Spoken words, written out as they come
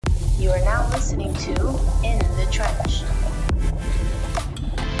You are now listening to In the Trench.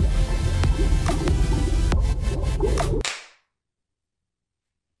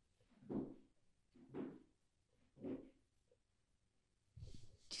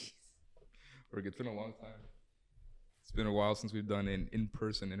 It's been a long time. It's been a while since we've done an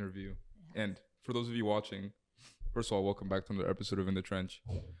in-person interview. And for those of you watching, first of all, welcome back to another episode of In the Trench.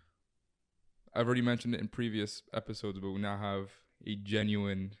 I've already mentioned it in previous episodes, but we now have a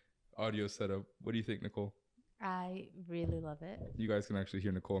genuine audio setup. What do you think, Nicole? I really love it. You guys can actually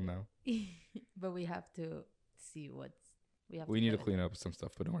hear Nicole now. But we have to see what's... We need to clean up some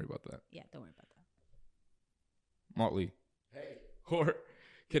stuff, but don't worry about that. Yeah, don't worry about that. Motley. Hey. Or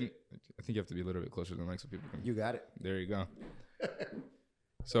I think you have to be a little bit closer to the mic so people can... You got it. There you go.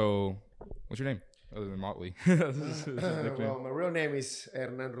 So, what's your name? Other than Motley. Well, my real name is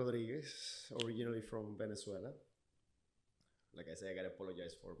Hernan Rodriguez, originally from Venezuela. Like I said, I gotta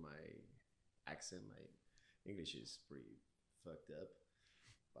apologize for my accent. My English is pretty fucked up,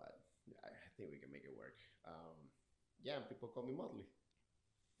 but I think we can make it work. Yeah, people call me Motley.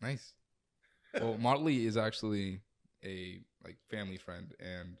 Nice. Well, Motley is actually a family friend,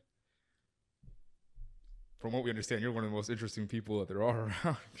 and from what we understand, you're one of the most interesting people that there are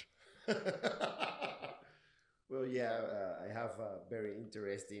around. Well, yeah, I have a very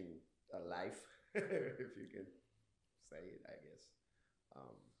interesting life, if you can say it, I guess.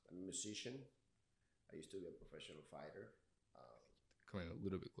 I'm a musician. I used to be a professional fighter. Come in a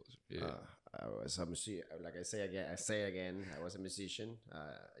little bit closer. Yeah. I was a musician. Like I say again, I was a musician.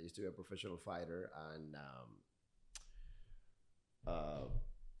 I used to be a professional fighter and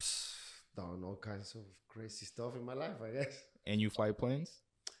done all kinds of crazy stuff in my life, I guess. And you fly planes?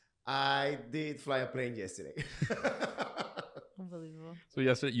 I did fly a plane yesterday. Unbelievable. So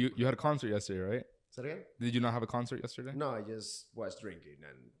yesterday, you had a concert yesterday, right? Say that again? Did you not have a concert yesterday? No, I just was drinking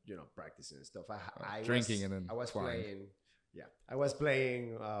and practicing and stuff. I drinking and then I was flying. playing. Yeah, I was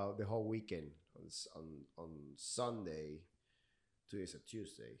playing the whole weekend on Sunday. Today is a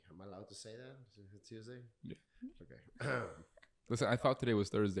Tuesday. Am I allowed to say that? Is it Tuesday? Yeah. Okay. Listen, I thought today was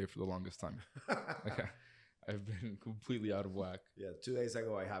Thursday for the longest time. Okay. I've been completely out of whack. Yeah, 2 days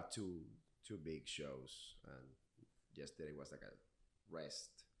ago I have two big shows, and yesterday was like a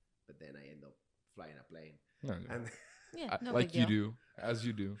rest, but then I end up flying a plane. No, no. And Yeah, no like big you deal. do, as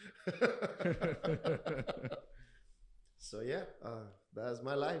you do. So yeah, that's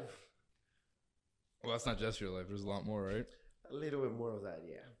my life. Well, that's not just your life. There's a lot more, right? A little bit more of that,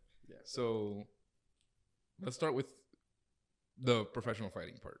 yeah. Yeah. So let's start with the professional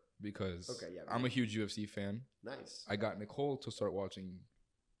fighting part, because Okay, yeah, I'm a huge UFC fan. Nice. I got Nicole to start watching.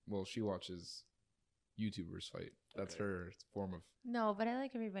 Well, she watches YouTubers fight. That's Okay. her form of. No, but I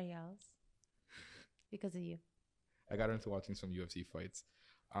like everybody else. Because of you. I got her into watching some UFC fights.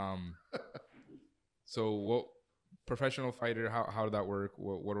 So what professional fighter? How did that work?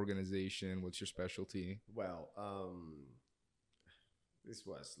 What organization? What's your specialty? Well, this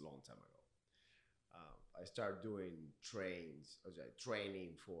was a long time ago. I started doing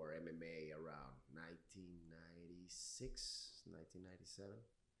training for MMA around 1996, 1997.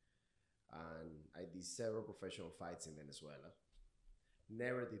 And I did several professional fights in Venezuela.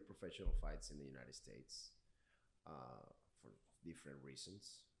 Never did professional fights in the United States for different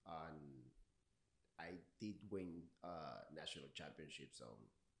reasons. And I did win national championships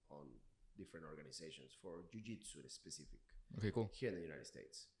on different organizations for Jiu-Jitsu specific Okay, cool. here in the United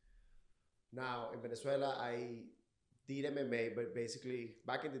States. Now, in Venezuela, I did MMA, but basically,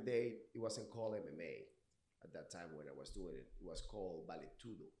 back in the day, it wasn't called MMA. At that time when I was doing it, it was called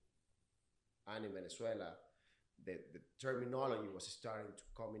Valetudo. And in Venezuela, the terminology was starting to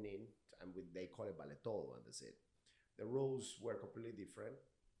coming in, and they call it Valetodo, and that's it. The rules were completely different.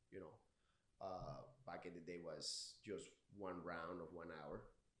 Back in the day was just one round of 1 hour,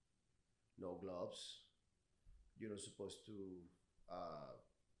 no gloves. You're not supposed to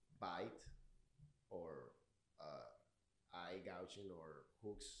bite or eye gouging or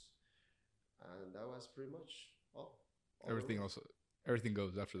hooks, and that was pretty much all Everything else, everything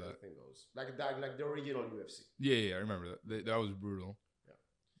goes after that. Everything goes like that, like the original UFC. Yeah, I remember that. That was brutal.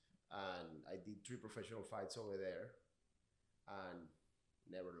 And I did 3 professional fights over there, and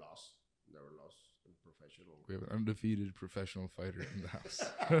never lost in professional. We have an undefeated professional fighter in the house.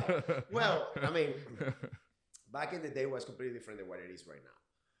 Well, I mean, back in the day was completely different than what it is right now.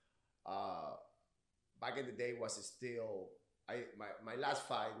 Back in the day was still my last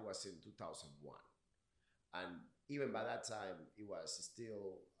fight was in 2001, and even by that time it was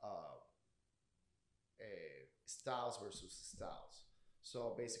still styles versus styles.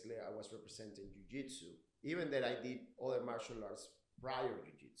 So basically, I was representing Jiu-Jitsu, even that I did other martial arts prior to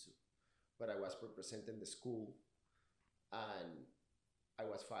Jiu-Jitsu. but I was representing the school, and I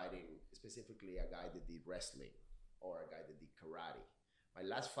was fighting specifically a guy that did wrestling or a guy that did karate. My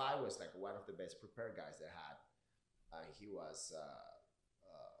last fight was like one of the best prepared guys that I had. He was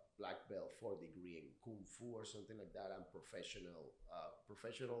black belt 4th degree in kung fu or something like that, and professional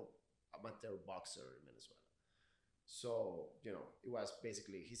amateur boxer in Venezuela. So it was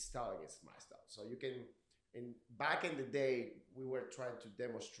basically his style against my style. So you can, back in the day, we were trying to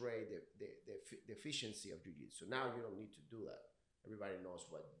demonstrate the efficiency of jiu-jitsu. Now you don't need to do that. Everybody knows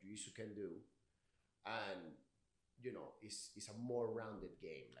what jiu-jitsu can do, and it's a more rounded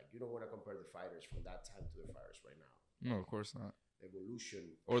game. Like, you don't want to compare the fighters from that time to the fighters right now. No, of course not.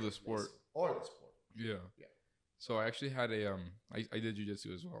 Evolution Or the sport. Yeah. So I actually had I did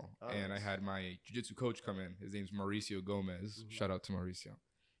jiu-jitsu as well. Oh, and nice. I had my jiu-jitsu coach come in. His name's Mauricio Gomez. Mhm. Shout out to Mauricio.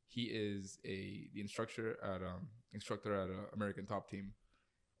 He is the instructor at American Top Team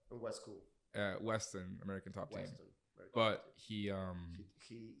And what school? at Weston American Top Team. Western. American But Top Team.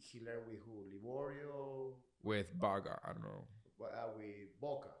 he he learned with who? Liborio. with Baga, I don't know, With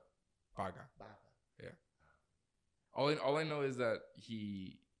Boca. Baga. Baga. All I know is that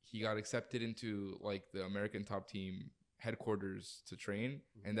he got accepted into like the American Top Team headquarters to train,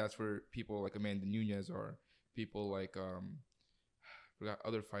 and that's where people like Amanda Nunez are. People like forgot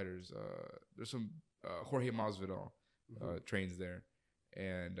other fighters. There's some Jorge Masvidal trains there,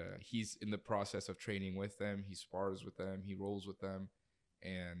 and he's in the process of training with them. He spars with them. He rolls with them,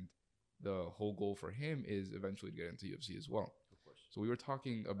 and the whole goal for him is eventually to get into UFC as well. Of course. So we were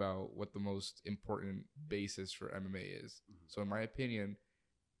talking about what the most important basis for MMA is. So in my opinion,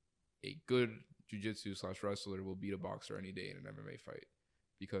 a good jiu-jitsu / wrestler will beat a boxer any day in an MMA fight,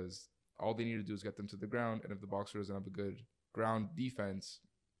 because all they need to do is get them to the ground, and if the boxer doesn't have a good ground defense,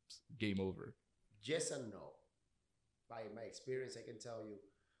 game over. Yes and no. By my experience, I can tell you,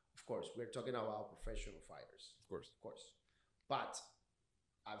 of course, we're talking about professional fighters. Of course. Of course. But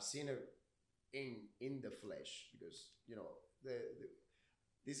I've seen it in the flesh, because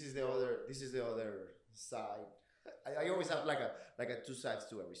this is the other side. I always have like a two sides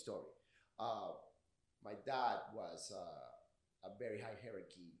to every story. My dad was a very high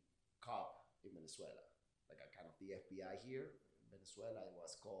hierarchy cop in Venezuela, like a kind of the FBI here in Venezuela. It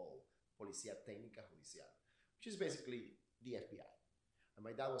was called Policía Técnica Judicial, which is basically the FBI. And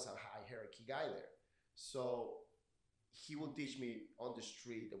my dad was a high hierarchy guy there. So he would teach me on the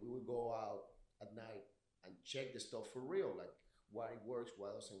street that we would go out at night and check the stuff for real, like what it works,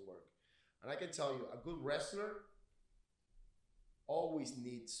 what doesn't work. And I can tell you, a good wrestler always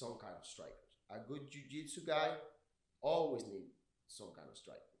needs some kind of strikers. A good jiu-jitsu guy always needs some kind of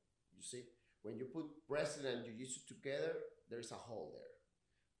striker. You see, when you put wrestling and jiu-jitsu together, there's a hole there.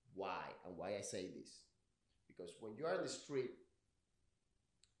 Why? And why I say this? Because when you are in the street,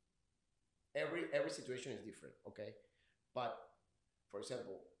 every situation is different, okay? But for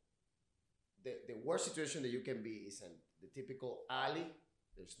example, the worst situation that you can be is in the typical alley.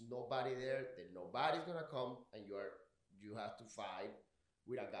 There's nobody there. Then nobody's gonna come, and you have to fight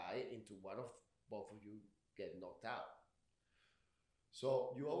with a guy into both of you get knocked out.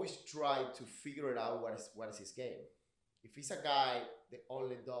 So you always try to figure it out what is his game. If he's a guy that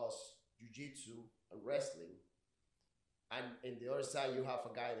only does jiu-jitsu and wrestling, and in the other side you have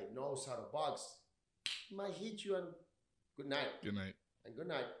a guy that knows how to box, he might hit you and good night. Good night. And good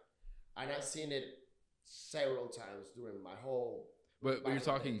night. And I've seen it several times during my whole But you're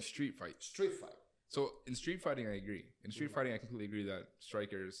talking street fights. street fight. So in street fighting, I agree. In street fighting, I completely agree that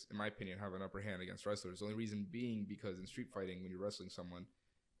strikers, in my opinion, have an upper hand against wrestlers. The only reason being because in street fighting, when you're wrestling someone,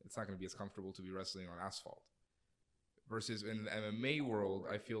 it's not going to be as comfortable to be wrestling on asphalt. Versus in the MMA world,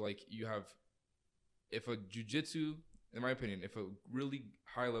 I feel like you have, if a jiu-jitsu, in my opinion, if a really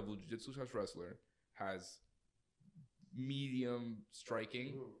high-level jiu-jitsu wrestler has medium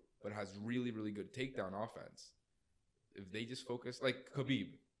striking, but has really, really good takedown offense, if they just focus, like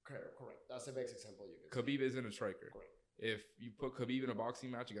Khabib. Correct. That's the best example you can Khabib isn't a striker. Correct. If you put Khabib in a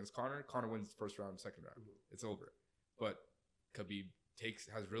boxing match against Conor wins first round, second round. It's over. But Khabib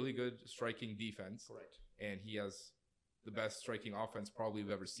has really good striking defense, Correct. and he has the best striking offense probably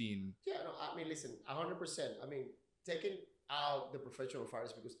we've ever seen. Yeah, no, I mean, listen, 100%. I mean, taking out the professional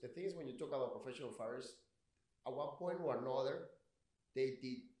fighters, because the thing is, when you talk about professional fighters, at one point or another, they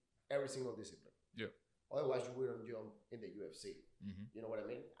did every single discipline. Yeah. Otherwise, you wouldn't jump in the UFC. Mm-hmm. You know what I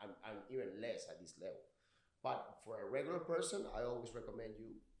mean? I'm even less at this level. But for a regular person, I always recommend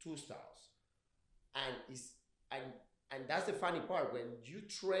you two styles. And that's the funny part. When you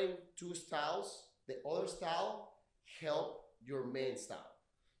train two styles, the other style help your main style.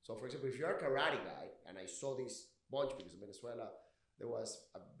 So for example, if you're a karate guy, and I saw this bunch because in Venezuela, there was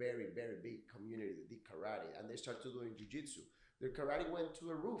a very, very big community that did karate, and they started doing jiu-jitsu. Their karate went to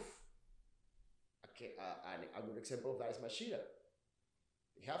the roof. Okay, and a good example of that is Machida.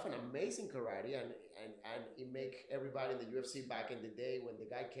 He have an amazing karate, and it make everybody in the UFC back in the day when the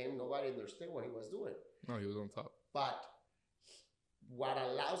guy came, nobody understood what he was doing. No, he was on top. But what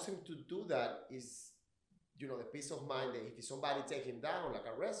allows him to do that is, the peace of mind that if somebody take him down like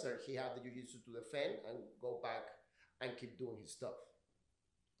a wrestler, he have the jiu-jitsu to defend and go back and keep doing his stuff.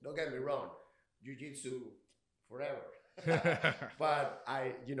 Don't get me wrong, jiu-jitsu forever. But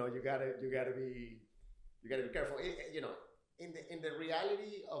you gotta be careful. In the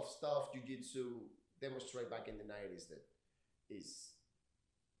reality of stuff, jiu-jitsu demonstrate back in the 90s that is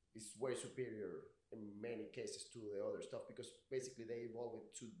way superior in many cases to the other stuff, because basically they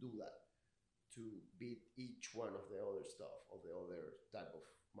evolved to do that, to beat each one of the other stuff, of the other type of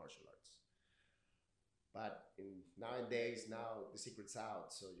martial arts. But nowadays, the secret's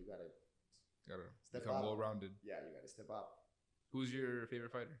out, so you gotta step become up. well-rounded. Yeah, you gotta step up. Who's your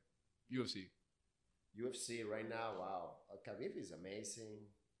favorite fighter? UFC right now, wow. Khabib is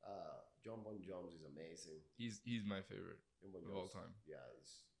amazing. John Bon Jones is amazing. He's my favorite of all time. Yeah,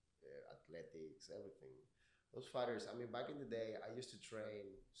 it's athletics, everything. Those fighters, back in the day, I used to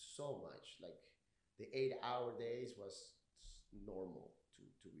train so much. Like the 8-hour days was normal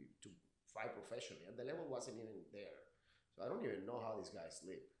to fight professionally, and the level wasn't even there. So I don't even know how these guys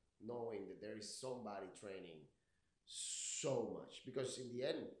sleep, knowing that there is somebody training so much. Because in the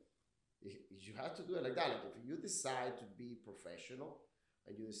end, you have to do it like that. Like if you decide to be professional,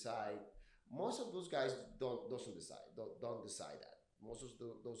 and you decide, most of those guys don't decide that. Most of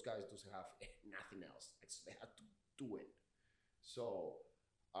those guys doesn't have nothing else. They have to do it. So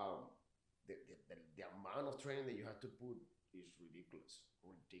the amount of training that you have to put is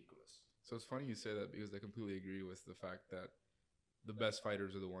ridiculous. So it's funny you say that, because I completely agree with the fact that the best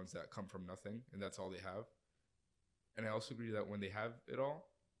fighters are the ones that come from nothing and that's all they have. And I also agree that when they have it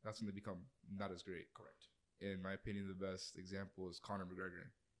all, that's when they become not as great. Correct. In my opinion, the best example is Conor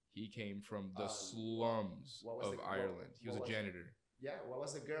McGregor. He came from the slums of Ireland. He was a janitor. Yeah, what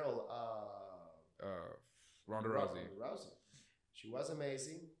was the girl? Ronda Rousey. She was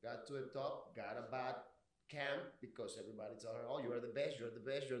amazing. Got to the top. Got a bad camp because everybody told her, "Oh, you are the best. You're the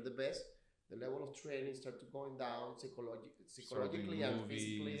best. You're the best." The level of training started going down psychologically and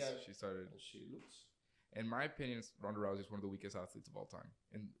physically. She started. And she looks. In my opinion, Ronda Rousey is one of the weakest athletes of all time.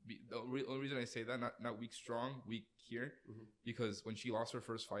 And the only reason I say that, not weak strong, weak here, because when she lost her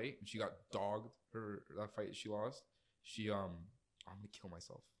first fight and she got dogged that fight she lost, I'm gonna kill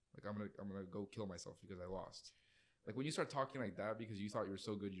myself. Like I'm gonna go kill myself because I lost. Like when you start talking like that because you thought you were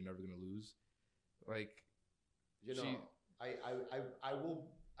so good you're never gonna lose, like I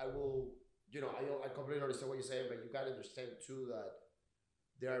will I completely understand what you're saying, but you gotta understand too that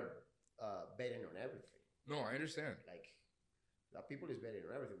they're betting on everything. No, I understand. Like that people is betting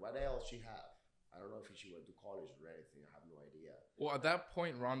on everything. What else she have? I don't know if she went to college or anything. I have no idea. Well, at that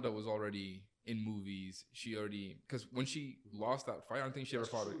point, Ronda was already in movies. Because when she lost that fight, I don't think she ever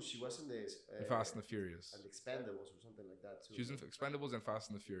fought it. She was in this Fast and the Furious and Expendables or something like that too. She was in Expendables and Fast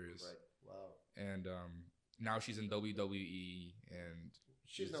and the Furious. Right. Wow. And now she's in WWE, and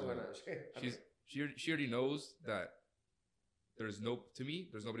she's not gonna. She already knows that there's nobody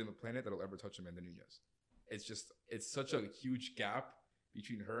on the planet that'll ever touch Amanda Nunes. It's such a huge gap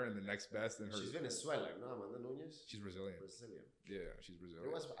between her and the next best. And her. She's Venezuelan, no, Amanda Nunes. She's Brazilian. Yeah, she's Brazilian.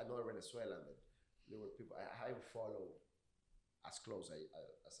 There was another Venezuelan that there were people I follow as close as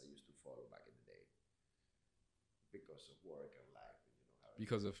I used to follow back in the day because of work and life.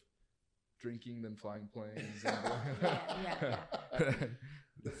 Because of drinking, then flying planes.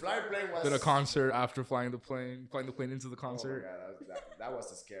 The flying plane was. Then a concert after flying the plane into the concert. Oh my God, that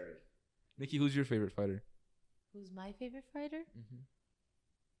was scary. Nikki, who's your favorite fighter? Who's my favorite fighter? Mm-hmm.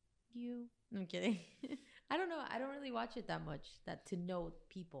 You. I'm kidding. I don't know. I don't really watch it that much to know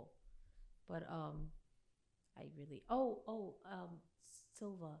people. But I really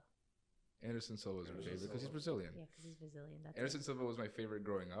Silva. Anderson Silva is my favorite because he's Brazilian. Yeah, because he's Brazilian. Anderson Silva was my favorite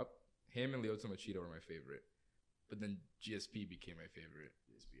growing up. Him and Lyoto Machida were my favorite. But then GSP became my favorite.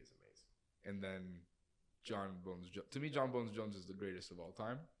 GSP is amazing. And then John Bones. To me, John Bones Jones is the greatest of all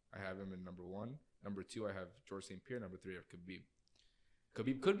time. I have him in number 1. Number 2, I have George St. Pierre. Number 3, I have Khabib.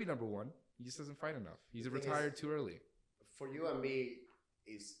 Khabib could be number 1. He just doesn't fight enough. He's retired too early. For you and me,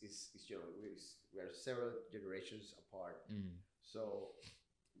 is we are several generations apart. Mm. So,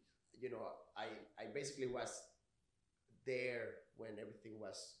 I basically was there when everything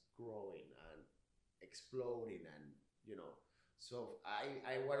was growing and exploding, and so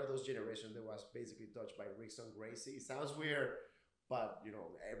I one of those generations that was basically touched by Rickson Gracie. It sounds weird, But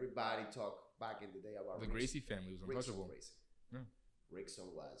everybody talked back in the day about The Gracie family was untouchable. Gracie. Yeah.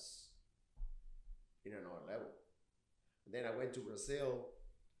 Rickson was in another level. And then I went to Brazil,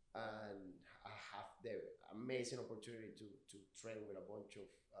 and I have the amazing opportunity to train with a bunch of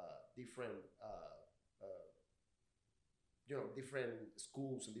different different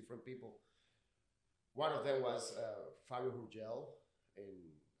schools and different people. One of them was Fabio Hurgel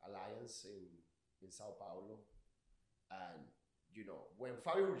in Alliance in Sao Paulo. And, when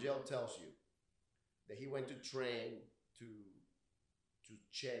Fabio Hurgel tells you that he went to train to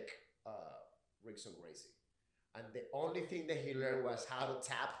check Rickson Gracie, and the only thing that he learned was how to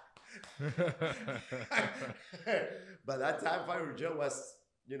tap. But that time, Fabio Hurgel was,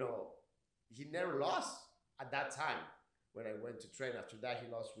 he never lost at that time when I went to train. After that,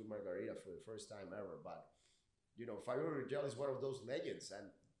 he lost with Margarita for the first time ever. But, Fabio Hurgel is one of those legends. And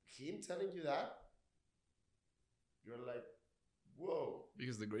him telling you that, you're like, whoa.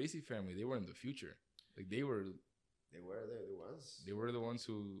 Because the Gracie family, they were in the future. Like they were the ones. They were the ones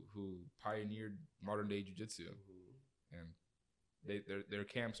who pioneered modern day jiu-jitsu. Mm-hmm. And their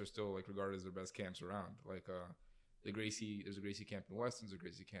camps are still like regarded as their best camps around. Like there's a Gracie camp in Weston, there's a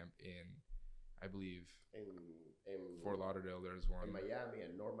Gracie camp in, I believe, in Fort Lauderdale. There's one in Miami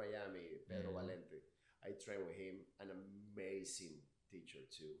and North Miami. Pedro Mm. Valente. I trained with him. An amazing teacher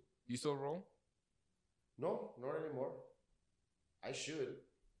too. You still roll? No, not anymore. I should,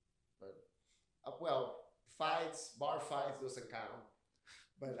 but bar fights doesn't count.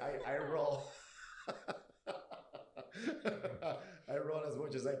 But I roll. I roll as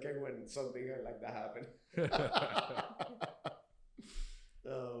much as I can when something like that happens.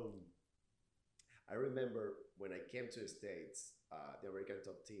 I remember when I came to the States, the American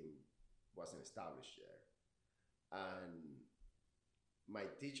Top Team wasn't established there, and my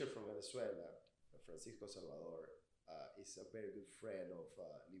teacher from Venezuela, Francisco Salvador, is a very good friend of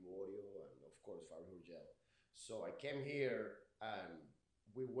Liborio and of course Fabio Hurgel. So I came here and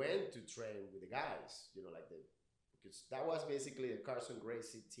we went to train with the guys, because that was basically the Carson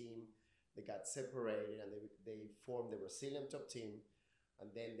Gracie team. They got separated and they formed the Brazilian Top Team,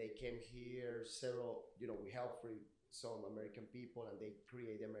 and then they came here. We helped with some American people and they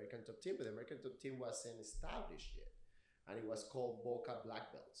created the American Top Team, but the American Top Team wasn't established yet, and it was called Boca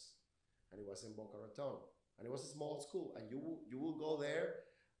Black Belts, and it was in Boca Raton. And it was a small school, and you will go there,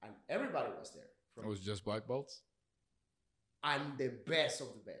 and everybody was there. It was just black belts? And the best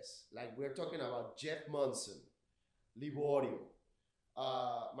of the best. Like, we're talking about Jeff Monson, Liborio,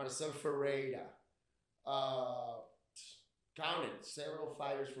 Marcel Ferreira, counted several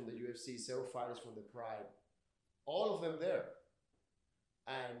fighters from the UFC, several fighters from the Pride, all of them there.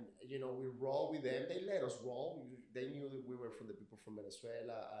 And, we roll with them. They let us roll. They knew that we were from the people from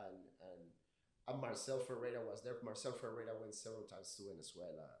Venezuela, and Marcel Ferreira was there. Marcel Ferreira went several times to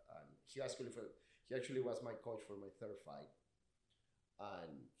Venezuela, and he actually was my coach for my third fight,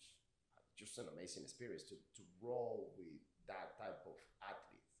 and just an amazing experience to roll with that type of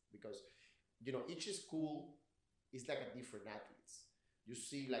athletes, because each school is like a different athletes. You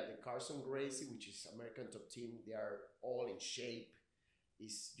see, like the Carson Gracie, which is American Top Team, they are all in shape.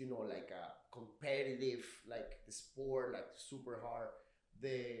 It's like a competitive, like the sport, like super hard.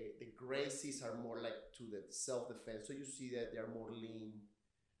 The Gracies are more like to the self-defense. So you see that they're more lean,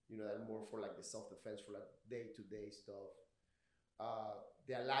 they're more for like the self-defense, for like day-to-day stuff.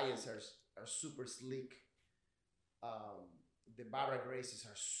 The Alliance are super slick. The Barra Gracies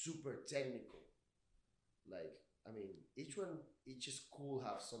are super technical. Like, each school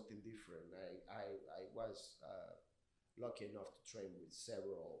have something different. I was lucky enough to train with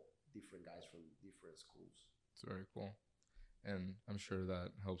several different guys from different schools. It's very cool. And I'm sure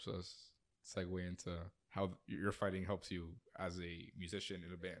that helps us segue into how your fighting helps you as a musician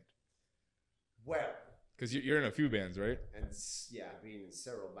in a band. Well, because you're in a few bands, right? And yeah, I've been in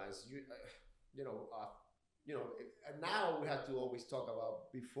several bands. And now we have to always talk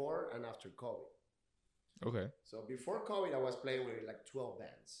about before and after COVID. Okay. So before COVID, I was playing with like 12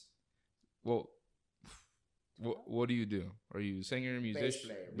 bands. Well, what do you do? Are you a singer,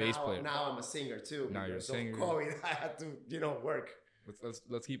 musician, bass player? Now I'm a singer too. Now you're a singer. Of COVID, I had to, work.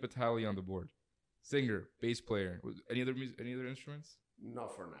 Let's keep a tally on the board. Singer, bass player. Any other instruments?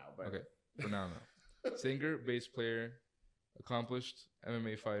 Not for now, but okay. For now, no. Singer, bass player, accomplished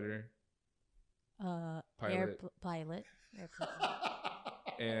MMA fighter, pilot,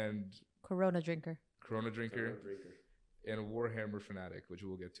 and Corona drinker, and a Warhammer fanatic, which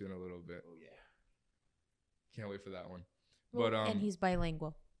we'll get to in a little bit. Oh yeah. Can't wait for that one. Well, But and he's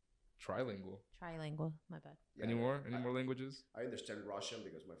bilingual. Trilingual. My bad. Yeah, Any more languages? I understand Russian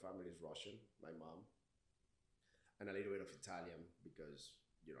because my family is Russian. My mom. and a little bit of Italian because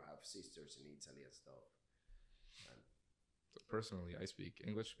I have sisters in Italy and stuff. And So personally, I speak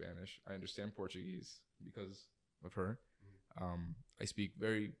English, Spanish. I understand Portuguese because of her. I speak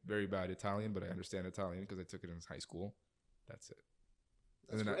very, very bad Italian, but I understand Italian because I took it in high school. That's it.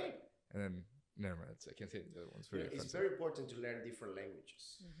 that's then great. And then, never mind. I can't say the other one's very It's offensive. very important to learn different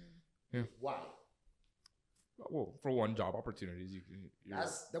languages. Yeah. Why? Well, for one, job opportunities.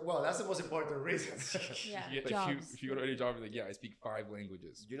 That's the most important reason. Yeah, if jobs. you go to any job, you're like, yeah, I speak 5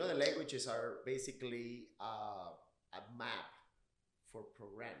 languages. The languages are basically a map for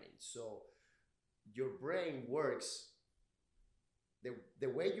programming. So your brain works. The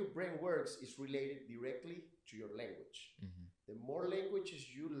way your brain works is related directly to your language. The more languages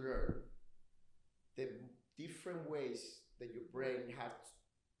you learn, the different ways that your brain have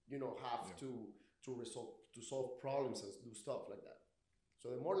to solve problems and do stuff like that. So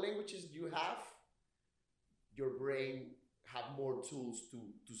the more languages you have, your brain have more tools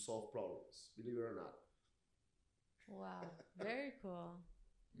to solve problems, believe it or not. Wow, very cool.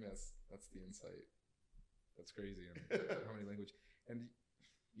 Yes, that's the insight. That's crazy. And how many languages? And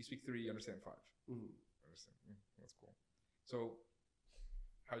you speak 3, you understand 5. Mhm. Understand. That's cool. So,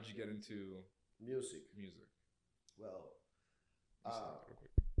 how did you get into Music. music? Well, Just real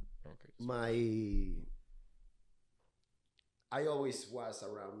quick. Okay. I always was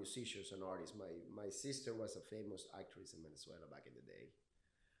around musicians and artists. My sister was a famous actress in Venezuela back in the day.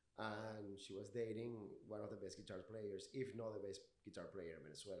 And she was dating one of the best guitar players, if not the best guitar player in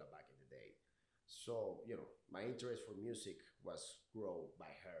Venezuela back in the day. So, my interest for music was grown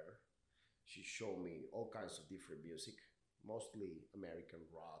by her. She showed me all kinds of different music, mostly American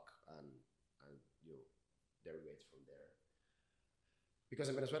rock and derivates from there. Because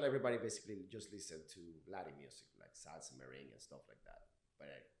in Venezuela, everybody basically just listened to Latin music, like salsa, merengue, and stuff like that. But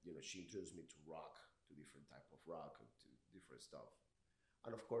she introduced me to rock, to different type of rock, and to different stuff.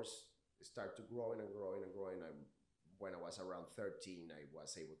 And of course, it started growing and growing and growing. When I was around 13, I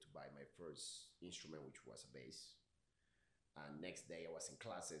was able to buy my first instrument, which was a bass. And next day, I was in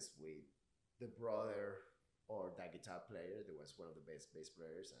classes with the brother or the guitar player that was one of the best bass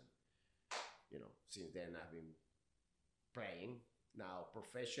players. And since then, I've been playing. Now,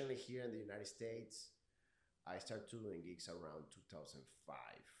 professionally here in the United States, I started doing gigs around 2005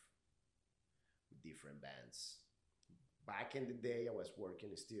 with different bands. Back in the day, I was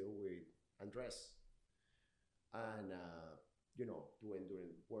working still with Andres, and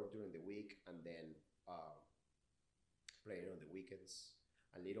doing work during the week, and then playing on the weekends.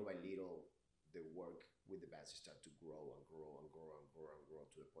 And little by little, the work with the bands started to grow and grow and grow and grow and grow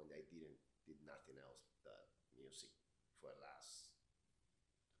to the point that I did nothing else but music for the last,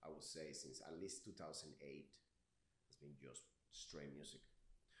 I would say, since at least 2008. It's been just straight music.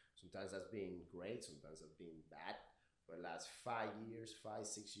 Sometimes that's been great, sometimes that's been bad. For the last 5 years,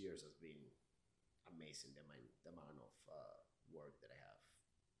 6 years has been amazing. The amount of work that I have,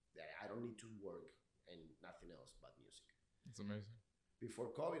 that I don't need to work and nothing else but music. It's amazing.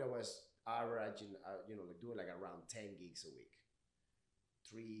 Before COVID, I was averaging, doing like around 10 gigs a week.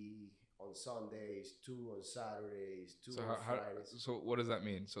 3 on Sundays, 2 on Saturdays, 2 on Fridays. So what does that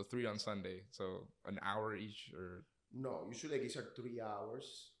mean? So 3 on Sunday. So an hour each, or No, usually gigs are 3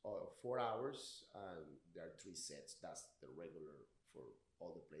 hours or 4 hours, and there are 3 sets. That's the regular for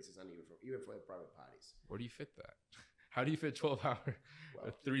all the places, and even for the private parties. where do you fit that? How do you fit 12 hour?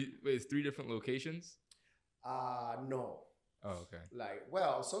 Well, 3 different locations? No. Oh, okay.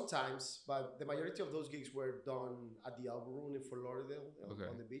 Sometimes, but the majority of those gigs were done at the Alba Room in Fort Lauderdale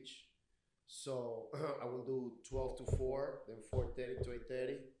on the beach. So I will do 12 to 4, then 4:30 to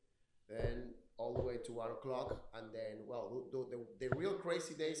 8:30, then all the way to 1 o'clock, and then the real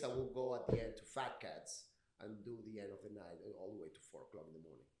crazy days I will go at the end to Fat Cats and do the end of the night all the way to 4 o'clock in the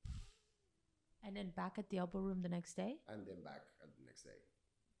morning, And then back at the Elbow Room the next day? and then back at the next day.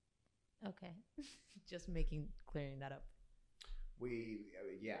 Okay. Just clearing that up.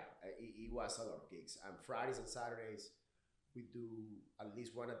 It was a lot of gigs. And Fridays and Saturdays, we do at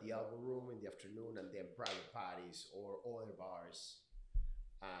least one at the Alba Room in the afternoon, and then private parties or other bars.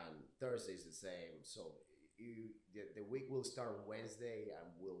 And Thursday's the same. So the week will start on Wednesday and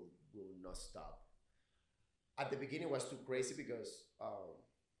will not stop. At the beginning, it was too crazy because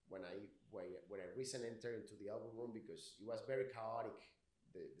when I recently entered into the Alba Room, because it was very chaotic.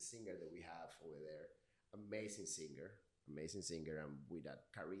 The singer that we have over there, amazing singer, and with that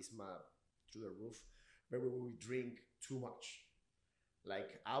charisma through the roof. But we will drink too much.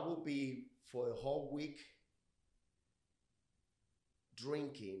 Like, I will be for the whole week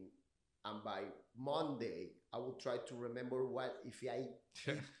drinking, and by Monday I will try to remember what if I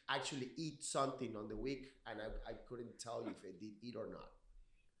actually eat something on the week, and I couldn't tell you if I did eat or not.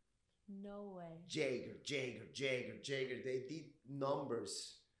 No way. Jaeger. They did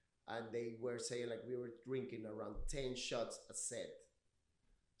numbers, and they were saying like we were drinking around 10 shots a set.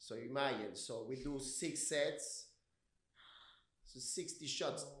 So imagine, so we do 6 sets, so 60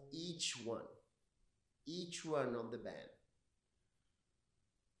 shots each one on the band.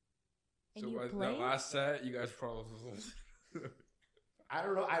 And So you by play? that last set, you guys probably. I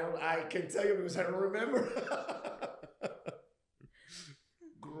don't know. I can tell you because I don't remember.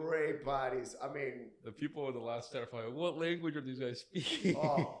 Great parties. I mean, The people in the last set are probably, what language are these guys speaking?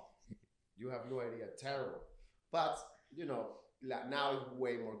 oh, you have no idea. Terrible. But, you know, like now it's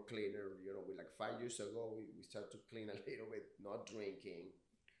way more cleaner. You know, we like 5 years ago, we started to clean a little bit, not drinking.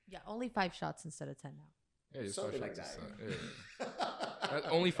 Yeah, only 5 shots instead of 10 now. Yeah, just Something 5 like shots that. a set. Yeah.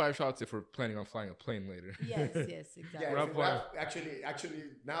 Only 5 shots if we're planning on flying a plane later. Yes, exactly. Yeah, We're not playing. actually,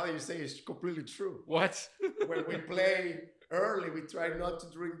 now that you say it's completely true. What? When we play early, we try not to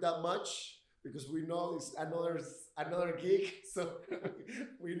drink that much because we know it's another gig, so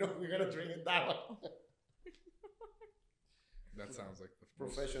we know we're gonna drink it down. That sounds like the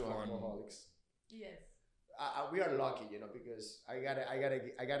most Professional fun. alcoholics. Yes. We are lucky, you know, because I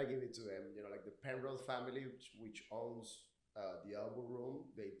gotta give it to them. You know, like the Penrose family, which owns the Elbow Room,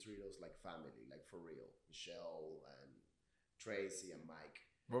 they treat us like family, like for real. Michelle and Tracy and Mike.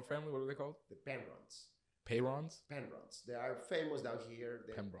 What family? What are they called? The Penrons. Payrons? Penrons. They are famous down here.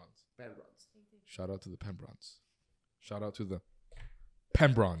 Pembrons. Penrons. Shout out to the Pembrons. Shout out to the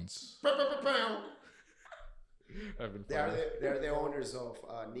Pembrons. I've been funny. They're the owners of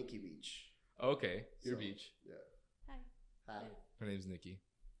Nikki Beach. Okay, your So, beach. Yeah. Hi. Hi. Her name's Nikki.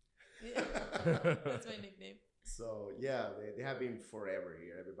 That's my nickname. So yeah, they have been forever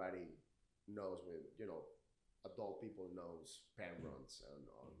here. Everybody knows when, you know, adult people knows Penrons on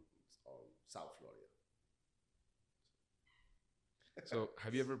South Florida. So,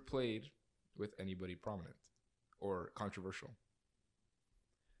 have you ever played with anybody prominent or controversial?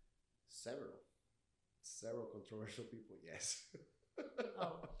 Several controversial people. Yes.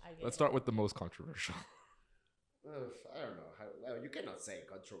 Oh, I get Let's it. start with the most controversial. I don't know how. Well, you cannot say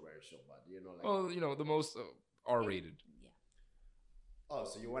controversial, but you know, like. Well, you know, the most R-rated. Yeah. Oh,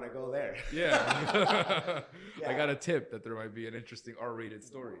 so you want to go there? Yeah. Yeah. I got a tip that there might be an interesting R-rated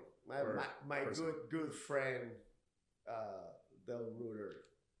story. My person. good friend, Del Ruder,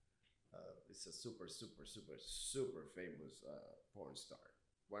 is a super famous porn star.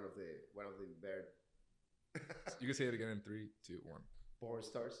 One of the very You can say it again in 3, 2, 1. porn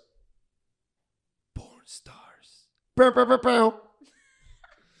stars. Porn stars.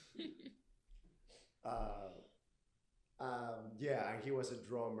 Yeah, and he was a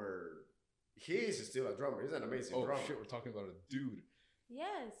drummer. He is still a drummer. He's an amazing Oh drummer. shit, we're talking about a dude.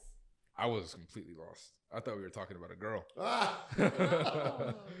 Yes. I was completely lost. I thought we were talking about a girl. Ah!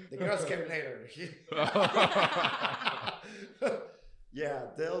 Oh. The girls came later. Yeah,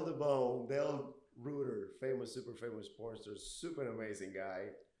 Del Ruder, super famous porn star, super amazing guy,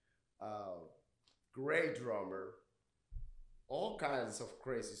 great drummer. All kinds of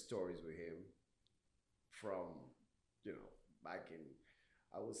crazy stories with him from, you know, back in,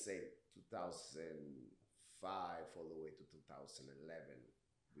 I would say 2005 all the way to 2011.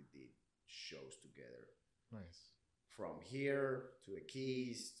 We did shows together. Nice. From here to the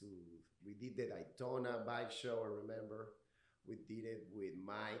Keys we did the Daytona bike show. I remember we did it with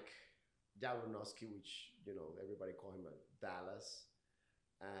Mike Jablonowski, which, you know, everybody call him Dallas,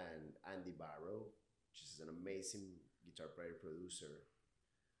 and Andy Barrow, which is an amazing guitar player producer.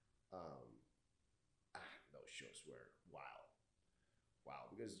 Those shows were wow,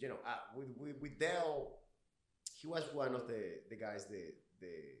 because, you know, with Del, he was one of the guys that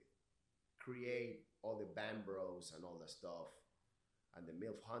create all the Band Bros and all that stuff, and the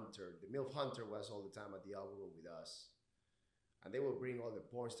MILF Hunter. The MILF Hunter was all the time at the album with us, and they will bring all the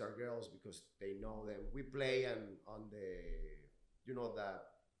porn star girls because they know them. We play on the, you know,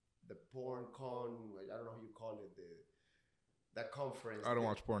 the porn con. I don't know how you call it, that conference. I don't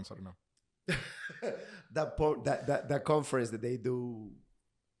watch porn, so I don't know. that conference that they do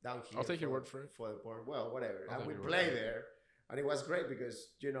down here. I'll take your word for it. For the porn. Well, whatever. I'll And take we your word play for it. there, and it was great because,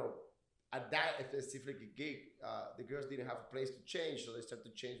 you know, at that specific gig, the girls didn't have a place to change, so they started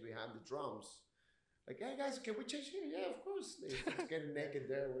to change behind the drums. Like, hey guys, can we change here? Yeah, of course. They started getting naked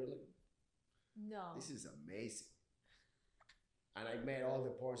there. We're like, No. this is amazing. And I met all the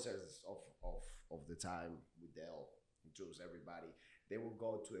porn stars of the time with Del, introduced everybody. They would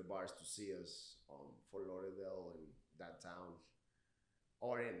go to the bars to see us on Fort Lauderdale and that town,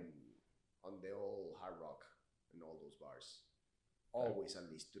 or on the old Hard Rock in all those bars. Always at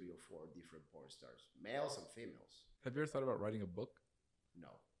least 3 or 4 different porn stars, males and females. Have you ever thought about writing a book? No.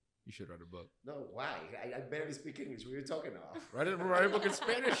 You should write a book. No, why? I barely speak English. What are you talking about? Write a book in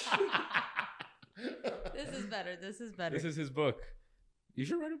Spanish. This is better. This is better. This is his book. You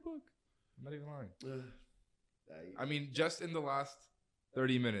should write a book. I'm not even lying. I mean, just in the last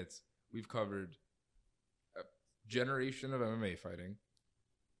 30 minutes, we've covered a generation of MMA fighting,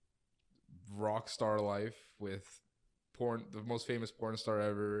 rock star life with porn, the most famous porn star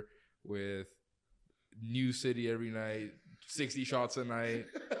ever, with New City every night, 60 shots a night.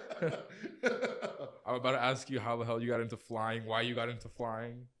 I'm about to ask you how the hell you got into flying, why you got into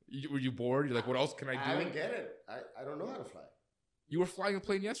flying. Were you bored? You're like, what else can I do? I don't get it. I don't know how to fly. You were flying a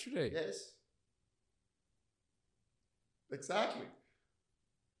plane yesterday. Yes. Exactly.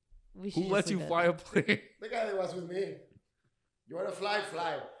 Who lets you fly a plane? The guy that was with me. You want to fly?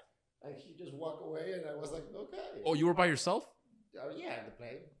 Fly. And he just walked away, and I was like, okay. Oh, you were by yourself? Yeah, in the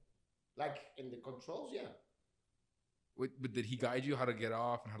plane. Like, in the controls, yeah. Wait, but did he guide you how to get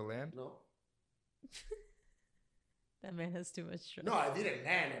off and how to land? No. That man has too much stress. No, I didn't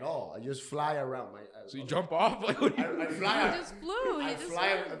land at all. I just fly around my... So you jump off? Like, what do you I fly... He just flew. I He just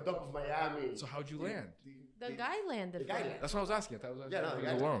fly flew. on top of Miami. So how'd you land? The guy landed. The guy for you. landed. That's what I was asking. I thought Yeah, no, he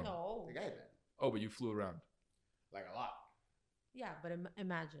the was guy- alone. No. The guy landed. Oh, but you flew around. Like, a lot. Yeah, but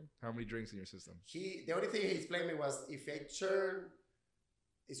imagine. How many drinks in your system? The only thing he explained me was, if I turn,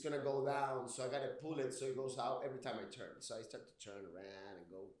 it's going to go down. So I got to pull it so it goes out every time I turn. So I start to turn around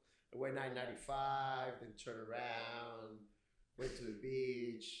and go. I went 995, then turn around, went to the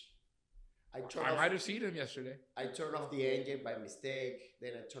beach. I might have seen him yesterday. I turned off the engine by mistake.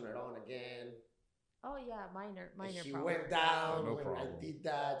 Then I turned it on again. Oh yeah, minor He problem. went down No when problem. I did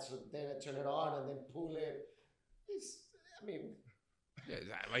that. So then I turned it on and then pull it. I mean, Yeah,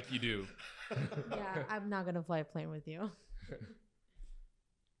 like you do. Yeah, I'm not gonna fly a plane with you.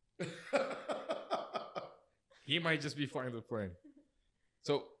 He might just be flying the plane.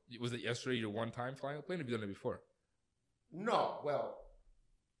 So was it yesterday your one time flying a plane? Or have you done it before? No, well,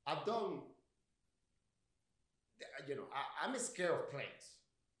 I've done. I'm scared of planes,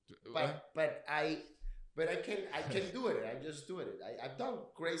 but I can do it. I just do it. I've done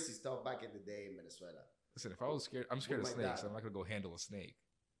crazy stuff back in the day in Venezuela. Listen, if I was scared, I'm scared of With my snakes. dad. I'm not gonna go handle a snake.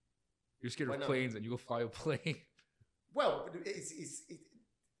 You're scared Why of not? planes, and you go fly a plane. Well, this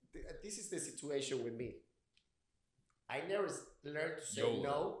is the situation with me. I never learned to say YOLO.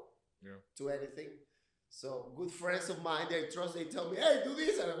 no Yeah. to anything. So good friends of mine, they trust. They tell me, "Hey, do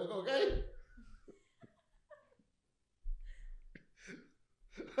this," and I'm like, "Okay."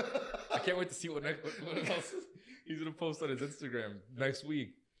 I can't wait to see what else he's gonna post on his Instagram next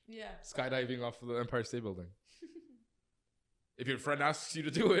week. Yeah. Skydiving off of the Empire State Building. If your friend asks you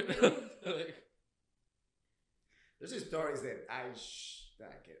to do it, like, There's just stories that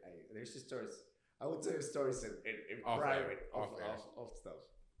there's just stories. I would tell you stories in Off air, private off air. of stuff.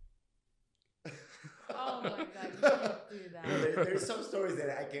 Oh my god, you can't do that. There's some stories that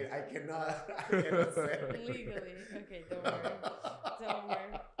I cannot say. Legally. Okay, don't worry. Don't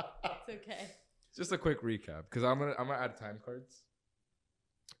worry. It's okay. just a quick recap, because I'm gonna add time cards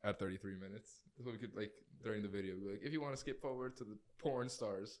at 33 minutes. So we could, like, during the video, be like, if you want to skip forward to the porn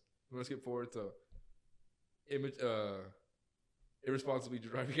stars, you want to skip forward to irresponsibly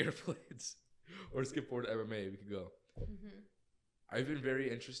driving airplanes, or skip forward to MMA, we could go. Mm-hmm. I've been very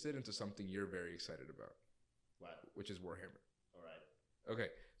interested into something you're very excited about, What? which is Warhammer. All right. Okay,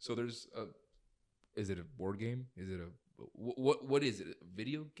 so there's is it a board game? Is it what is it? A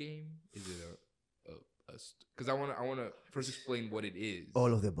video game? Is it because I want to first explain what it is.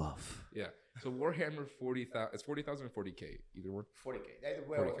 All of the above. Yeah. So Warhammer 40,000. It's 40,000 or 40K. Either one. 40K.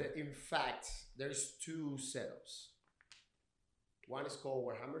 Well, 40K. in fact, there's 2 setups. One is called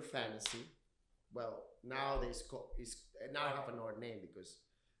Warhammer Fantasy. Well, now now I have another name because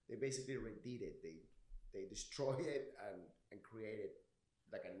they basically redid it. They destroyed it and created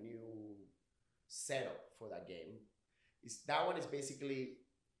like a new setup for that game. That one is basically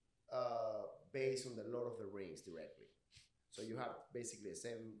based on the Lord of the Rings directly. So you have basically the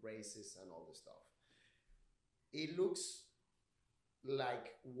same races and all the stuff. It looks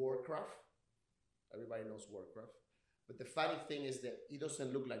like Warcraft. Everybody knows Warcraft. But the funny thing is that it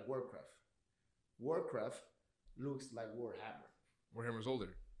doesn't look like Warcraft. Warcraft looks like Warhammer. Warhammer's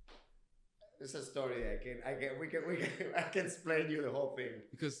older. It's a story I can explain you the whole thing.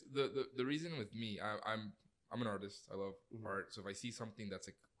 Because the reason with me, I'm an artist. I love Mhm. art. So if I see something that's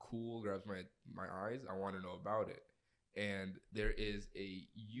like cool, grabs my eyes, I want to know about it. And there is a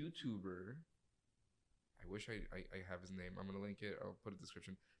YouTuber. I wish I have his name. I'm gonna link it. I'll put a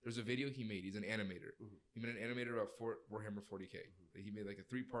description. There's a video he made. He's an animator. He made an animator about Warhammer 40k. He made like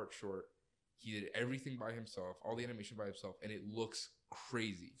a 3-part short. He did everything by himself, all the animation by himself, and it looks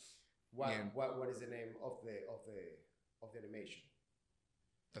crazy. What And- what is the name of the animation?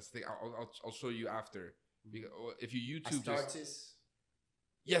 That's the thing. I'll show you after. Because if you YouTube, Astartes.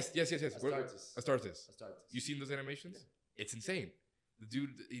 yes. Astartes. Astartes. Astartes. You seen those animations? It's insane. The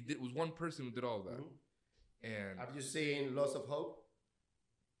dude, was one person who did all of that, and Have you seen Loss of Hope?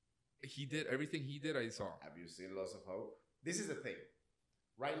 he did everything he did. I saw. Have you seen Loss of Hope? This is the thing.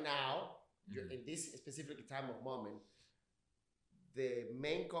 Right now, you're Mhm. in this specific time of moment, the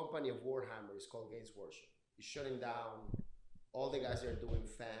main company of Warhammer is called Games Workshop. It's shutting down all the guys that are doing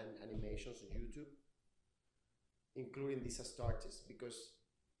fan animations on YouTube, including these Astartes, because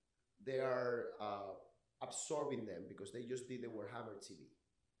they are absorbing them because they just did the Warhammer TV.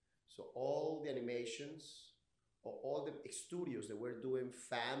 So all the animations, or all the studios that were doing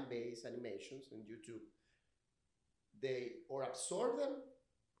fan-based animations on YouTube, they or absorb them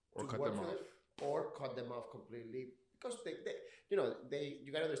Or to cut work them for off. them, or cut them off completely because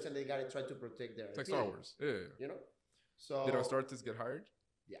you gotta understand they gotta try to protect their It's like IP, Star Wars. Yeah. you know. So Did Astartes get hired?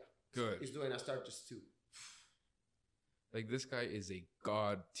 Yeah. Good. he's doing Astartes too. Like this guy is a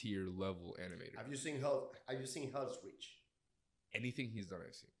god tier level animator. Have you seen Hell's Reach? Anything he's done,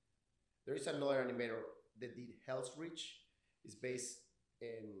 I've seen. There is another animator that did Hell's Reach. It's based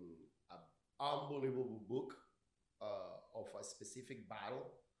in an unbelievable book of a specific battle,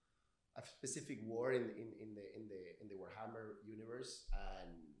 a specific war in the Warhammer universe.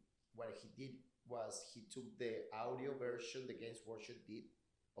 And what he did was he took the audio version the Games Workshop did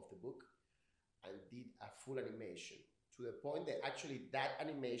of the book and did a full animation to the point that actually that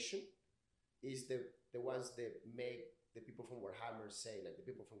animation is the ones that make the people from Warhammer say, like the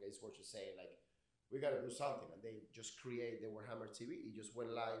people from Games Workshop say, like, we gotta do something, and they just create the Warhammer TV. It just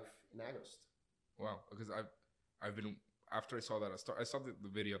went live in August. Wow. Because I've been after I saw that I saw the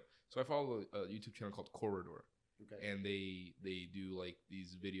video. So I follow a YouTube channel called Corridor, Okay. and they do like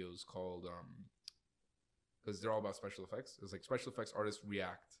these videos called because they're all about special effects. It's like special effects artists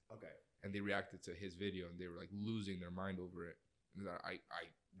react, Okay. and they reacted to his video, and they were like losing their mind over it. And I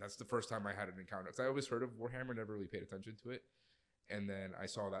that's the first time I had an encounter, because I always heard of Warhammer, never really paid attention to it. And then I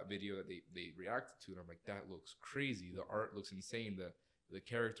saw that video that they reacted to, and I'm like, that looks crazy. The art looks insane. The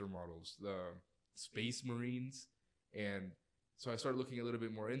character models, the space marines, and so I started looking a little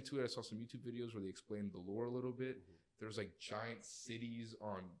bit more into it. I saw some YouTube videos where they explained the lore a little bit. There's like giant cities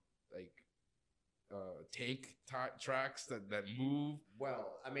on like tank tracks that move.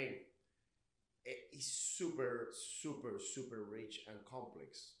 Well, I mean, it's super, super, super rich and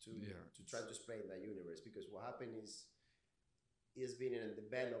complex to try to explain that universe, because what happened is it's been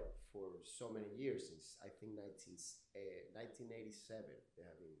developed for so many years, since I think 1987 they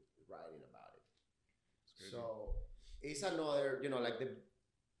have been writing about it. So it's another, like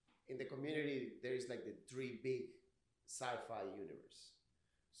in the community there is like the 3 big sci-fi universe.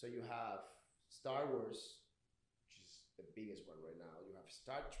 So you have Star Wars, which is the biggest one right now. You have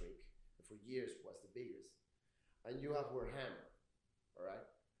Star Trek, that for years was the biggest, and you have Warhammer. All right,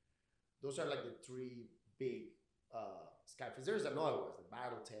 those are like the 3 big sci-fi. There's another ones, the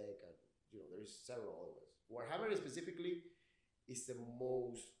BattleTech, and there's several other ones. Warhammer specifically is the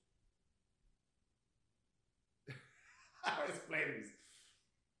most. How to explain this?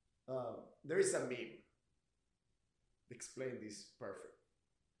 There is a meme that explain this perfect.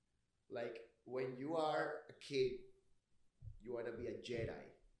 Like when you are a kid, you want to be a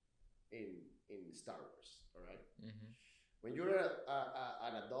Jedi in Star Wars, all right? Mm-hmm. When you're an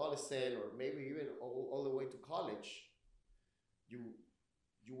adolescent, or maybe even all the way to college, you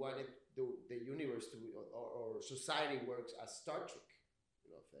wanted the universe to or society works as Star Trek,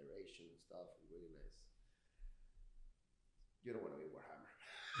 Federation and stuff, really nice. You don't want to be Warhammer.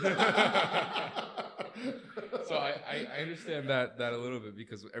 So I understand that a little bit,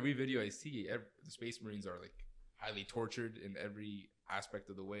 because every video I see, the Space Marines are like highly tortured in every aspect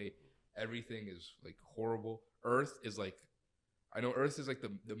of the way. Everything is like horrible. Earth is like, I know Earth is like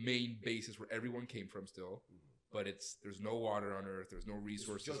the main basis where everyone came from still, but there's no water on Earth. There's no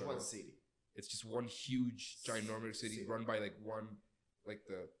resources. It's just on one Earth. city. It's just one huge, ginormous city run by like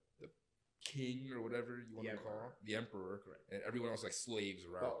the king or whatever you want to call the emperor, correct? And everyone else like slaves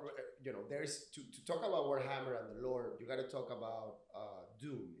around. Well, there's to talk about Warhammer and the lore. You got to talk about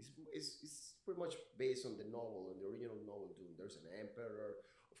Doom. It's pretty much based on the novel, on the original novel Doom. There's an emperor.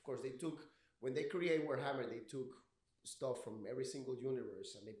 Of course, when they create Warhammer, they took stuff from every single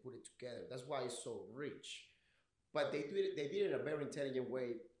universe and they put it together. That's why it's so rich. But they did it in a very intelligent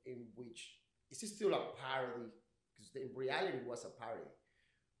way, in which it's still a parody because in reality it was a parody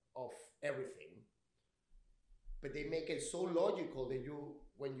of everything, but they make it so logical that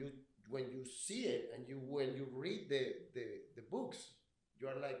when you see it and when you read the books, you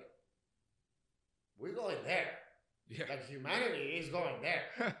are like, we're going there. Yeah. Like humanity is going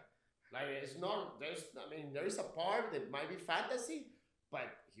there. Like it's not there is a part that might be fantasy, but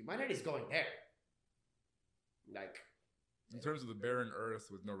humanity is going there. Like In terms of the barren earth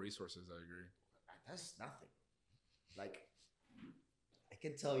with no resources, I agree. that's nothing. Like I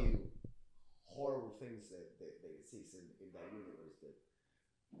can tell you horrible things that exist in that universe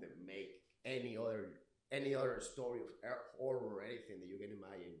that make any other story of horror or anything that you can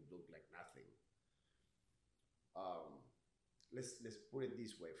imagine look like nothing. Let's put it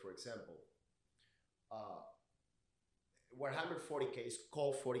this way. For example, Warhammer 40k is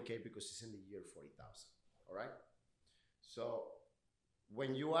called 40k because it's in the year 40,000. All right. So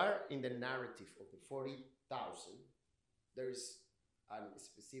when you are in the narrative of the 40,000, there is a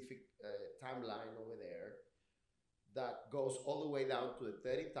specific timeline over there that goes all the way down to the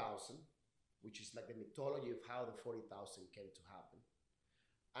 30,000, which is like the mythology of how the 40,000 came to happen.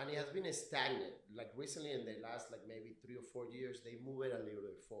 And it has been stagnant. Like recently, in the last like maybe 3 or 4 years, they move it a little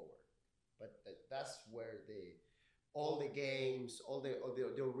bit forward. But that's where all the games, all the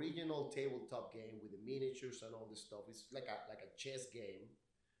original tabletop game with the miniatures and all this stuff, it's like a chess game,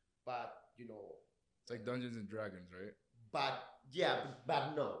 but you know, It's like Dungeons and Dragons, right? but yeah,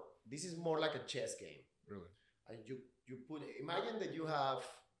 but no, this is more like a chess game. Really? And you imagine that you have,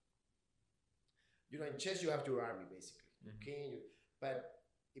 in chess you have your army basically. Okay, but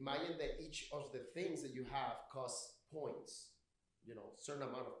imagine that each of the things that you have costs points, certain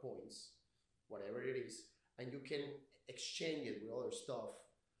amount of points, whatever it is, and you can exchange it with other stuff,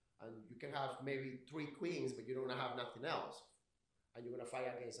 and you can have maybe 3 queens, but you don't have nothing else, and you're gonna fight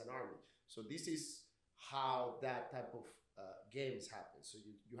against an army. So this is how that type of games happen. So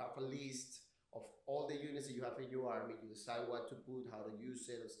you have a list of all the units that you have in your army. You decide what to put, how to use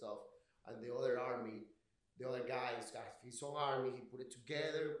it, and stuff. And the other guy's got his own army. He put it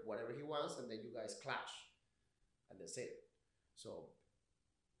together, whatever he wants, and then you guys clash, and that's it. So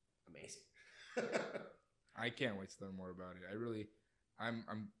amazing. I can't wait to learn more about it.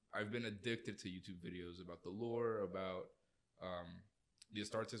 I've been addicted to YouTube videos about the lore, about the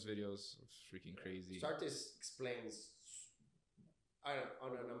Astartes videos. It's freaking crazy. Astartes explains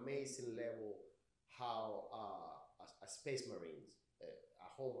on an amazing level how a space marines, a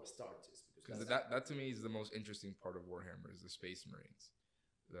home Astartes, Because that to me is the most interesting part of Warhammer is the Space Marines.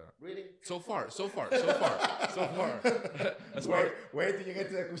 Really? So far. That's Wait till you get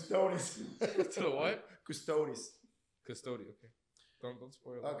to the Custodes. To the what? Custodes. Custodian. Okay. Don't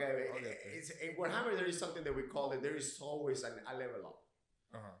spoil. Okay, I'll get there. it's in Warhammer there is something that we call it. There is always a level up.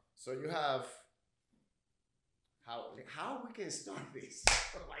 So you have how we can start this.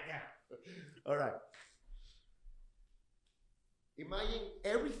 Oh my god! All right. Imagine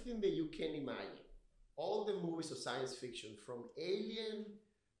everything that you can imagine. All the movies of science fiction, from Alien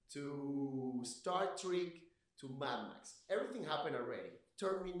to Star Trek to Mad Max. Everything happened already.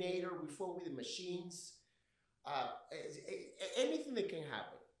 Terminator, we fought with the machines. Anything that can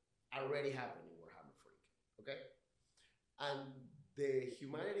happen already happened in Warhammer 40k. Okay? And the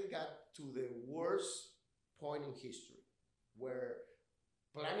humanity got to the worst point in history where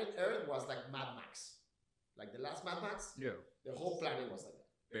planet Earth was like Mad Max. Like the last Mad Max? Yeah. The whole planet was like that.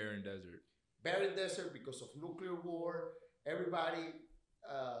 Barren desert. Barren desert because of nuclear war. Everybody,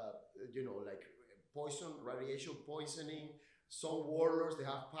 like radiation poisoning. Some warlords, they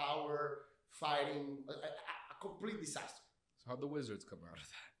have power, fighting. A complete disaster. So how'd the wizards come out of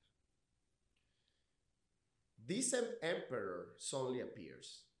that? This emperor suddenly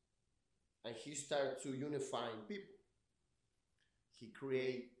appears. And he starts to unifying people. He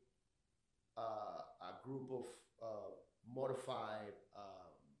creates a group of modified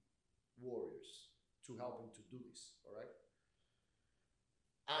warriors to help him to do this, all right?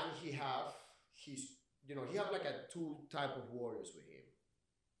 And he have like a 2 type of warriors with him.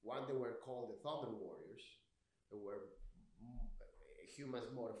 One they were called the Thunder Warriors. They were humans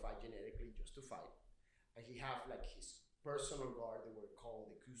modified genetically just to fight. And he have like his personal guard. They were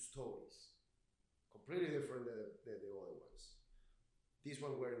called the Custodes. Completely different than the other ones. These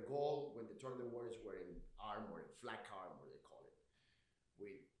ones were in gold, when the Thunder Warriors were in armor, in flak armor, they call it.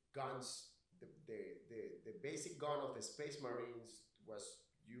 With guns, the basic gun of the Space Marines was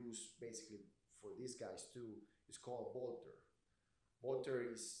used basically for these guys too. It's called Bolter. Bolter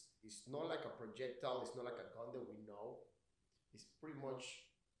is not like a projectile, it's not like a gun that we know. It's pretty much,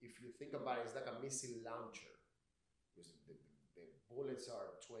 if you think about it, it's like a missile launcher. Because the bullets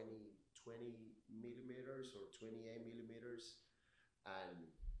are 20 20 millimeters or 28 millimeters, and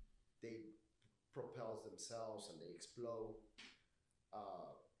they propel themselves and they explode.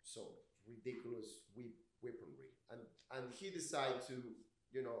 So ridiculous weaponry, and he decided to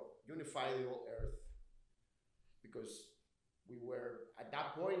unify the whole Earth, because we were at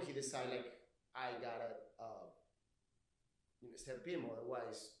that point. He decided, like, I gotta step in,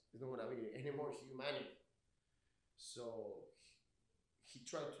 otherwise there's not gonna be any more humanity. So he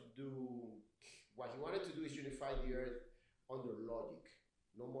tried to do what he wanted to do is unify the Earth under logic,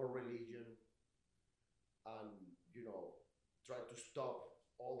 no more religion, and try to stop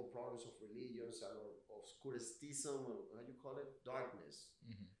all the problems of religions and of scholasticism, or how you call it, darkness.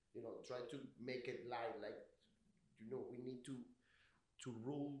 Try to make it light, like we need to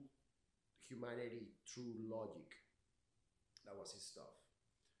rule humanity through logic. That was his stuff.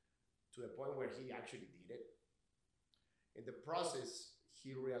 To the point where he actually did it. In the process,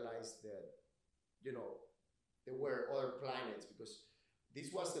 he realized that there were other planets, because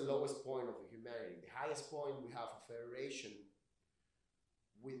this was the lowest point of the humanity. The highest point, we have a federation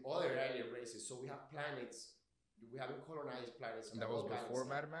with other alien races. So we have planets. We haven't colonized planets. And that was before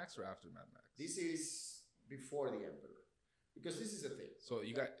Mad Max or after Mad Max? This is before the Emperor, because this is the thing. So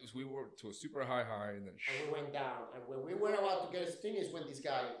we were to a super high, and then and we went down. And when we were about to get his thing is when this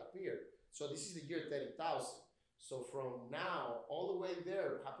guy appeared. So this is the year 30,000. So from now all the way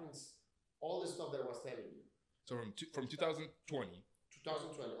there happens all the stuff that I was telling you. So from 2020,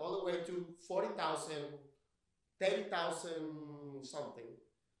 all the way to 40,000, 30,000 something,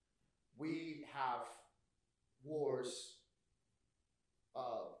 we have wars,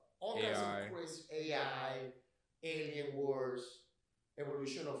 all kinds of crazy AI, alien wars,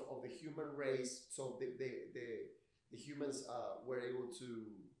 evolution of the human race. So the humans were able to,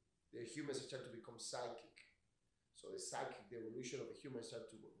 the humans start to become psychic. So the evolution of the humans start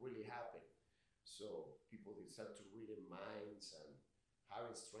to really happen. So people, they start to read in minds and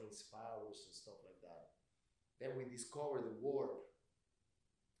having strange powers and stuff like that. Then we discover the warp,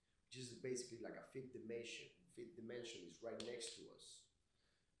 which is basically like a fifth dimension. Fifth dimension is right next to us.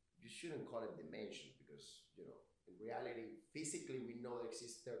 You shouldn't call it dimension, because in reality, physically, we know there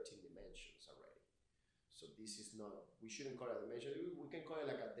exists 13 dimensions already. So this is not, we shouldn't call it a dimension. We can call it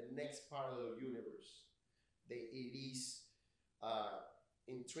like the next parallel universe. It is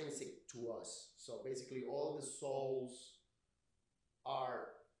intrinsic to us. So basically, all the souls are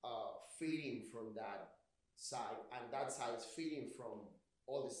feeding from that side, and that side is feeding from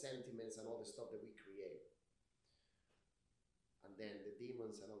all the sentiments and all the stuff that we create. And then the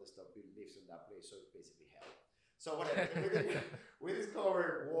demons and all the stuff lives in that place, so it's basically hell. So whatever. We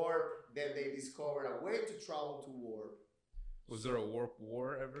discovered warp, then they discovered a way to travel to warp. Was there a warp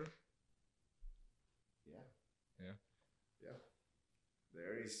war ever? Yeah. Yeah. Yeah.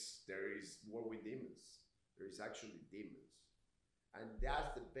 There is war with demons. There is actually demons. And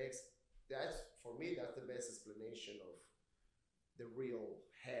that's the best, for me, that's the best explanation of the real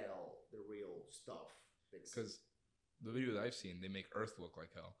hell, the real stuff. Because the videos I've seen, they make Earth look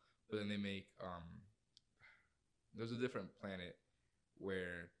like hell, but then they make there's a different planet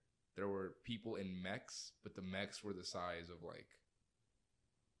where there were people in mechs, but the mechs were the size of like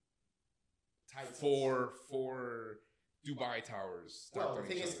Titans. four Dubai towers. Well, the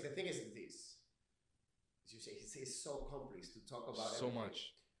thing is this. As you say, it's so complex to talk about. So everything.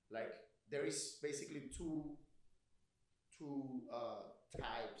 much. Like, there is basically two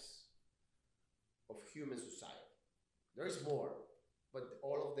types of human society. There is more, but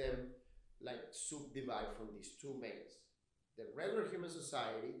all of them like subdivide from these two mains. The regular human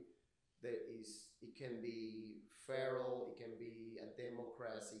society, it can be feral, it can be a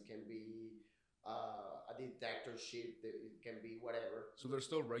democracy, it can be a dictatorship, it can be whatever. So there's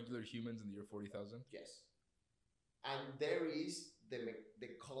still regular humans in the year 40,000? Yes. And there is the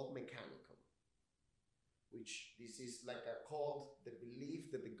cult mechanicum, which this is like a cult, the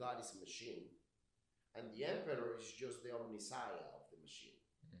belief that the God is a machine, and the emperor is just the omniscient of the machine.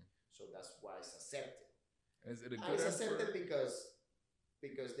 Mm-hmm. So that's why it's accepted. Is it a good and it's emperor? accepted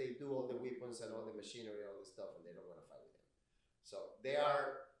because they do all the weapons and all the machinery and all the stuff, and they don't want to fight with them. So they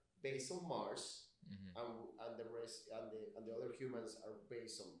are based on Mars, mm-hmm. and the rest and the other humans are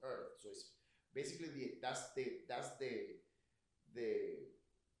based on Earth. So it's basically that's the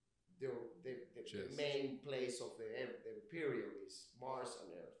main place of the Imperium is Mars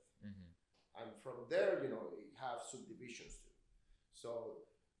and Earth. Mm-hmm. And from there, you have subdivisions too. So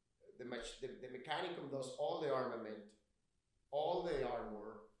the Mechanicum does all the armament, all the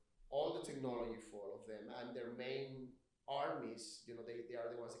armor, all the technology for all of them, and their main armies, they are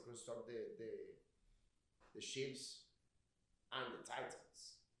the ones that construct the ships and the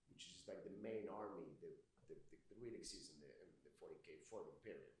Titans, which is like exist in the 40K forming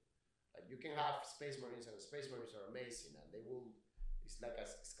period. Like you can have Space Marines, and Space Marines are amazing, and they will. It's like a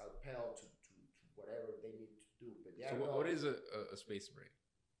scalpel to whatever they need to do. But So what is a Space Marine?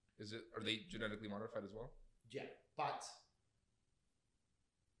 Are they genetically modified as well? Yeah, but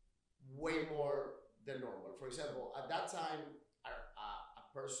way more than normal. For example, at that time, a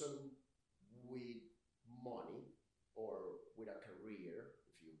person with money or with a career,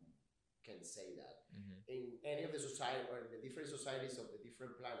 if you can say that, in any of the society or in the different societies of the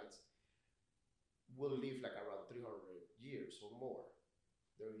different planets, will live like around 300 years or more.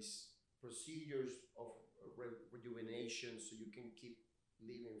 There is procedures of rejuvenation so you can keep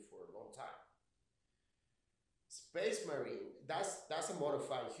living for a long time. Space Marine, that's a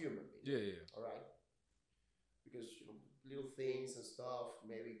modified human being. Yeah. All right. Because little things and stuff,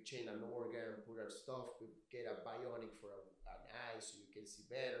 maybe change an organ, put that stuff, get a bionic for an eye so you can see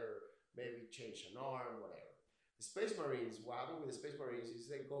better, maybe change an arm, whatever. The Space Marines, what happened with the Space Marines is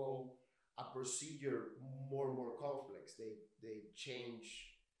they go a procedure more and more complex. They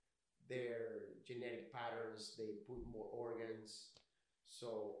change their genetic patterns, they put more organs.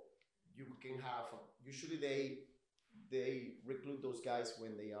 So you can have, usually they recruit those guys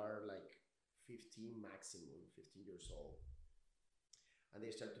when they are like 15 maximum, 15 years old. And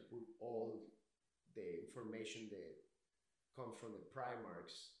they start to put all the information that come from the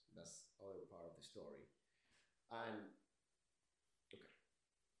Primarchs. That's other part of the story. And okay,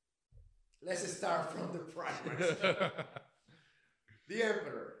 let's start from the Primarchs. The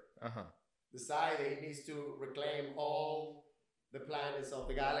Emperor decided he needs to reclaim all the planets of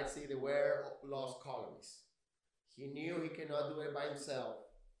the galaxy. They were lost colonies. He knew he cannot do it by himself,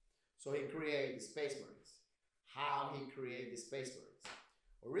 so he created the Space Marines. How he created the Space Marines?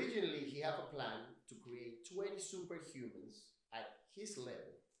 Originally, he had a plan to create 20 superhumans at his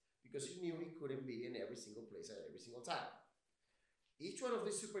level because he knew he couldn't be in every single place at every single time. Each one of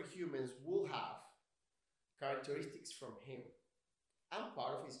these superhumans will have characteristics from him and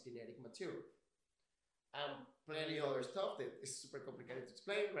part of his genetic material. And plenty other stuff that is super complicated to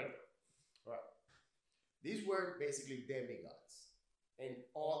explain right now. All right. These were basically demigods in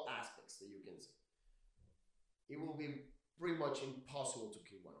all aspects that you can see. It will be pretty much impossible to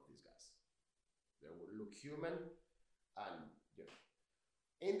kill one of these guys. They will look human, and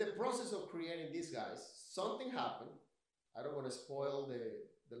in the process of creating these guys, something happened. I don't want to spoil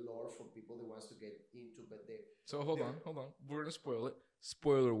the lore for people that wants to get into, but So hold on. We're gonna spoil it.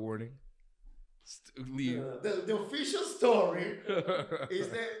 Spoiler warning. Leave. The official story is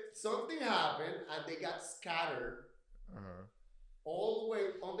that something happened and they got scattered all the way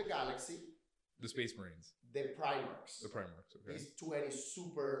on the galaxy. The Space Marines. The Primarchs. Okay. These 20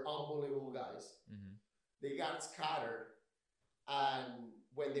 super unbelievable guys. They got scattered, and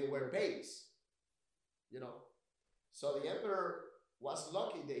when they were babies, So the Emperor was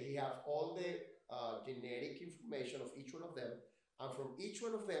lucky that he had all the genetic information of each one of them. And from each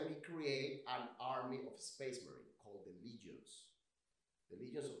one of them, he created an army of Space Marines called the Legions. The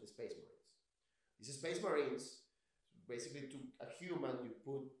Legions of the Space Marines. These Space Marines, basically to a human, you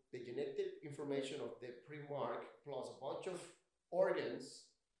put the genetic information of the Primarch plus a bunch of organs,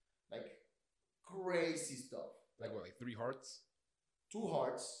 like crazy stuff. Like what, like 3 hearts? 2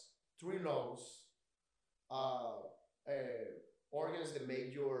 hearts, 3 lungs, organs that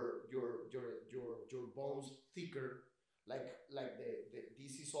make your bones thicker. Like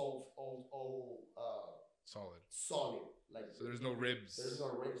this is all solid. Like so there's no ribs. There's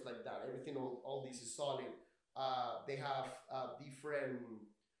no ribs like that. Everything, all this is solid. They have different.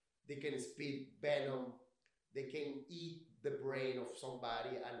 They can spit venom. They can eat the brain of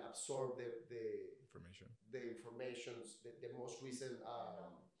somebody and absorb the information. The most recent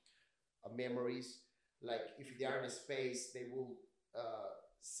memories. Like if they are in space, they will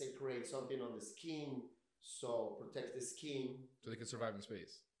secrete something on the skin. So protect the skin. So they can survive in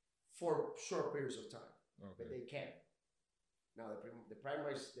space? For short periods of time. Okay. But they can. Now the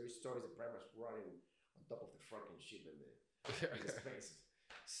Primarchs, there is stories the Primarchs running on top of the fucking ship in the space.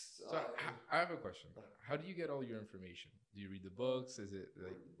 So I have a question. How do you get all your information? Do you read the books? Is it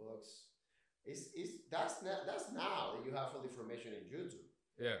like the books? That's now that you have all the information in YouTube.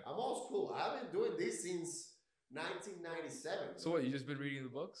 Yeah. I'm old school. I've been doing this since 1997. So what, you just been reading the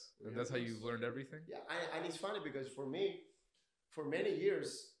books? And that's how you learned everything? Yeah, and it's funny because for me, for many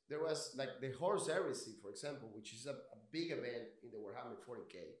years, there was like the Horus Heresy, for example, which is a big event in the Warhammer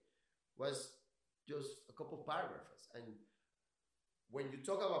 40K, was just a couple paragraphs. And when you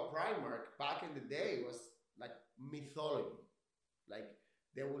talk about Primarch, back in the day, it was like mythology. Like,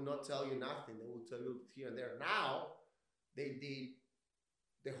 they will not tell you nothing. They will tell you here and there. Now, they did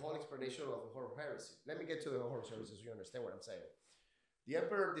the whole explanation of the Horus Heresy. Let me get to the Horus Heresy so you understand what I'm saying. The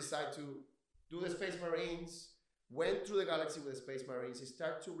Emperor decided to do the Space Marines, went through the galaxy with the Space Marines, he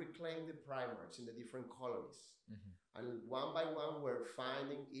started to reclaim the Primarchs in the different colonies. And one by one, we're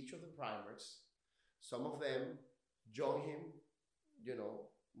finding each of the Primarchs. Some of them join him, you know,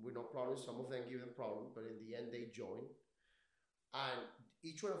 with no problem. Some of them give them problem, but in the end, they join. And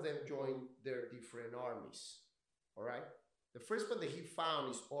each one of them joined their different armies. All right? The first one that he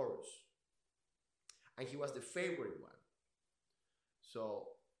found is Horus. And he was the favorite one. So,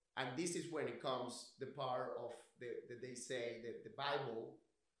 and this is when it comes the part of that they say that the Bible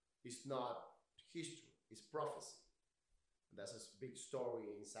is not history, it's prophecy. And that's a big story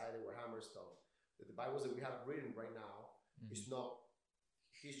inside the Warhammer stuff. That the Bibles that we have written right now is not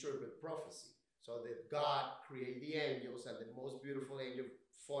history but prophecy. So that God created the angels and the most beautiful angel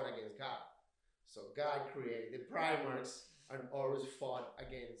fought against God. So God created the Primarchs and Horus fought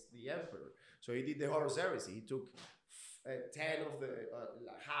against the Emperor. So he did the Horus Heresy. He took 10 of the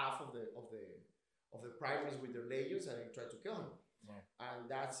half of the Primarchs with their legions and he tried to kill him. Wow. And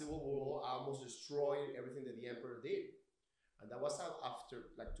that civil war almost destroyed everything that the Emperor did. And that was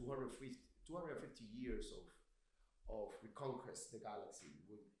after like 250 years of reconquest the galaxy.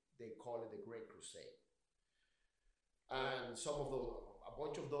 They call it the Great Crusade. And a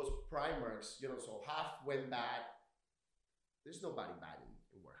bunch of those Primarchs, you know, so half went bad. There's nobody bad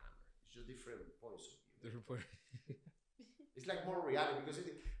in Warhammer. It's just different points of view. Different point. It's like more reality because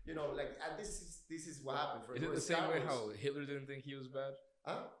you know, like, and this is what happened for. Is it the same way how Hitler didn't think he was bad?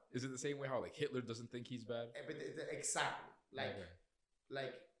 Huh? Is it the same way how like Hitler doesn't think he's bad? But exactly, like, Okay.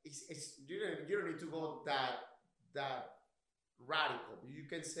 like it's you don't need to go that radical. You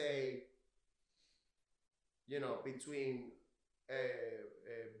can say, you know, between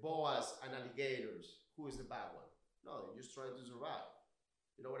boas and alligators, who is the bad one? No, they're just trying to survive.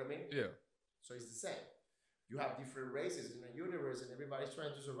 You know what I mean? Yeah. So it's the same. You have different races in a universe and everybody's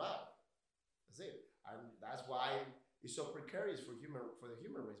trying to survive. That's it. And that's why it's so precarious for the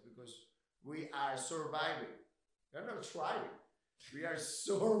human race because we are surviving. We're not thriving. We are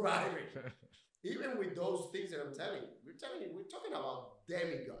surviving. Even with those things that I'm telling you, we're talking about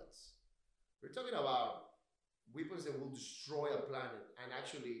demigods. We're talking about weapons that will destroy a planet. And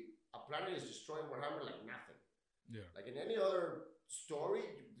actually, a planet is destroying Warhammer like nothing. Yeah. Like in any other story,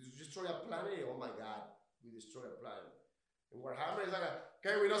 you destroy a planet, oh my God, we destroy a planet. In Warhammer, it's like,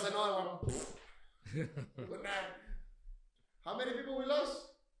 okay, we lost another one. Good night. How many people we lost?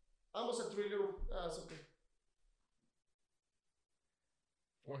 Almost a trillion. That's okay.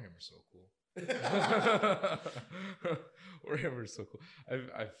 Warhammer's so cool. Warhammer's so cool.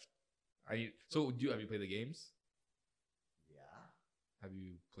 Have you played the games? Yeah. Have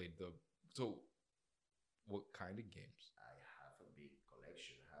you played what kind of games? I have a big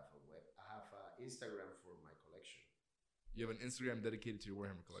collection. I have Instagram for my collection. You have an Instagram dedicated to your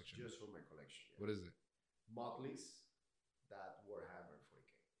Warhammer collection. Just for my collection. Yeah. What is it? Motley's.Warhammer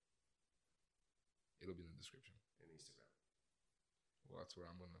 40K. It'll be in the description. In Instagram. Well, that's where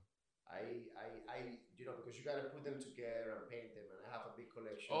I'm gonna. You know, because you gotta put them together and paint them, and I have a big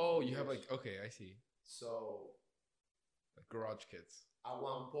collection. Oh, you have like, okay, I see. So, Like garage kits. at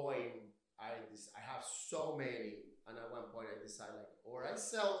one point, I have so many, and at one point I decide like, or I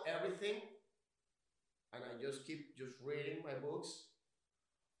sell everything, and I just keep just reading my books,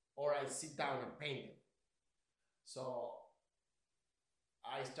 or I sit down and paint them. So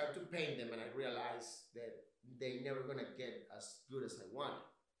I start to paint them, and I realize that they're never gonna get as good as I wanted.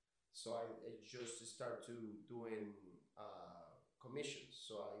 So I just start to doing commissions.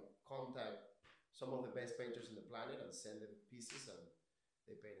 So I contact some of the best painters in the planet and send them pieces, and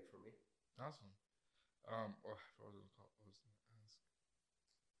they paint it for me. Awesome. What was I gonna ask?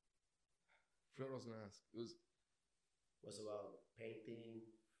 Forgot what I was gonna ask. It was about painting,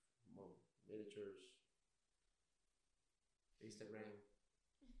 miniatures, Instagram.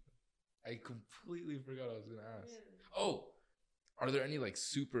 I completely forgot what I was gonna ask. Really? Oh, are there any like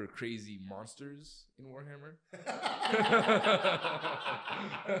super crazy monsters in Warhammer?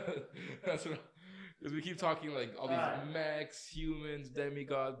 That's what. Because we keep talking like all these mechs, humans,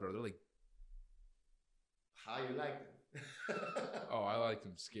 demigods, bro. They're like, How you like them? oh, I like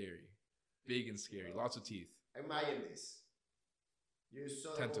them scary, big and scary, lots of teeth, Imagine this. You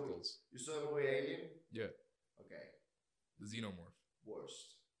saw tentacles. You saw the movie Alien? Yeah, Okay. the xenomorph,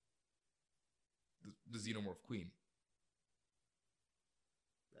 Worst. the xenomorph queen,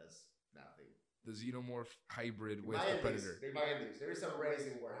 That's nothing. the xenomorph hybrid with Imagine a predator. this. Imagine this. There is a race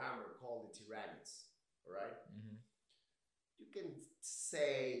in Warhammer called the Tyranids. Alright? Mm-hmm. You can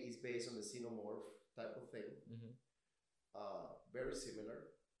say it's based on the xenomorph type of thing. Mm-hmm. very similar,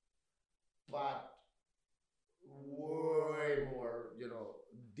 but way more,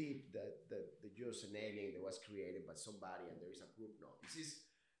 deep that just an alien that was created by somebody and there is a group now.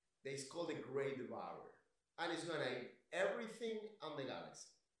 It's called the Great Devourer, and it's gonna eat everything on the galaxy.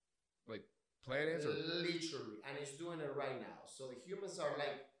 Like planets or Literally, and it's doing it right now. So the humans are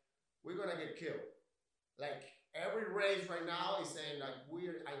like, we're gonna get killed. Like every race right now is saying like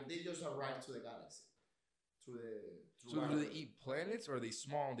and they just arrived to the galaxy, to the. so do they eat planets or are they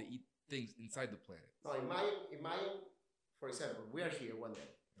small and they eat things inside the planet? No, imagine, for example, we are here one day,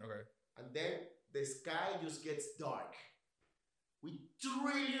 Okay. and then the sky just gets dark, with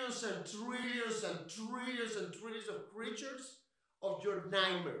trillions and trillions and trillions and trillions of creatures of your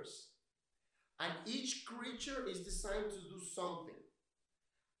nightmares. And each creature is designed to do something.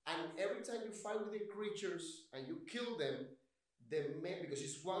 And every time you fight with the creatures and you kill them, because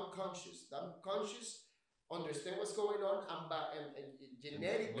it's one conscious. That conscious understand what's going on and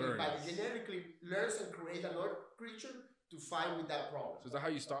genetically learns and create another creature to fight with that problem. So is that how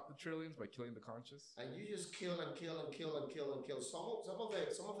you stop the trillions, by killing the conscious? And you just kill and kill and kill and kill and kill. Some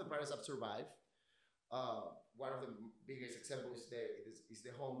of the planets have survived. One of the biggest examples is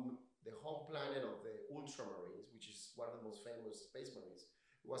the home planet of the Ultramarines, which is one of the most famous space marines.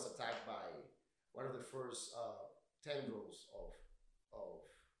 It was attacked by one of the first tendrils of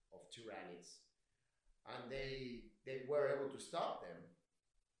Tyranids, and they were able to stop them,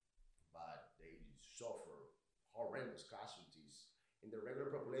 but they suffer horrendous casualties in the regular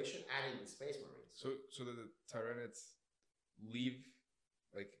population and in the space marines. So the Tyranids leave,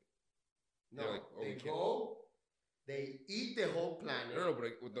 like no, they're like, oh, they we can't- go. They eat the whole planet. No, but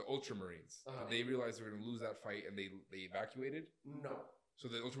like with the Ultramarines, Uh-huh. they realized they were going to lose that fight and they evacuated. No, So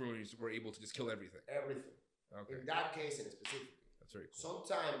the Ultramarines were able to just kill everything. everything. Okay, In that case, in specifically. that's very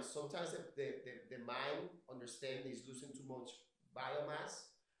cool. Sometimes the mind understand is losing too much biomass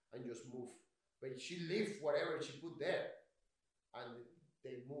and just move. But she leave whatever she put there, and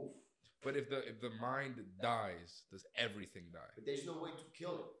they move. But if the mind dies, does everything die? But there's no way to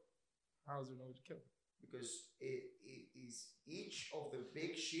kill it How is there no way to kill it? because it is each of the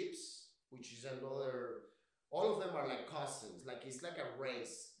big ships, which is another. All of them are like cousins. Like it's like a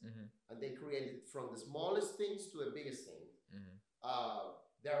race, Mm-hmm. and they created from the smallest things to the biggest thing. Mm-hmm.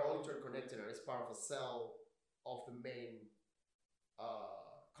 They're all interconnected and it's part of a cell of the main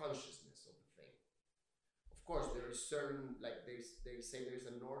consciousness of the thing. Of course, there is certain, like they say there's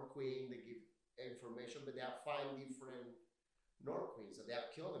a Nord Queen, they give information, but they have 5 different Nord Queens and they have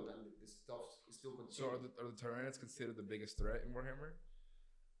killed them and this stuff is still So continuing. are the Tyranids considered the biggest threat in Warhammer?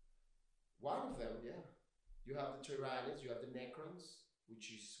 One of them, yeah. You have the Tyranids, you have the Necrons, which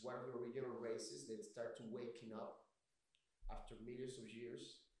is one of the original races that start to waking up after millions of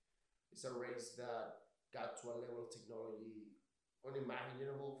years. It's a race that got to a level of technology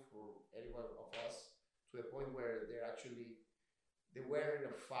unimaginable for any one of us, to the point where they were in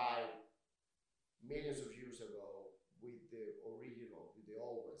a fight millions of years ago with the old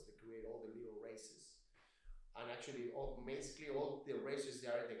ones that create all the little races. And actually, basically all the races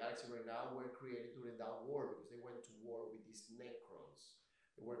that are in the galaxy right now were created during that war because they went to war with these Necrons.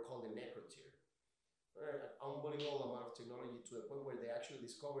 They were called the Necrotyr. An unbelievable amount of technology to the point where they actually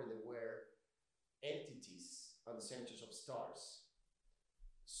discovered there were entities on the centers of stars.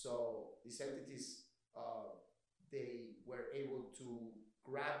 So these entities, they were able to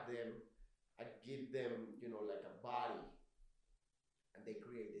grab them and give them, like a body, and they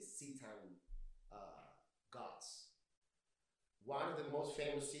create the Citan gods. One of the most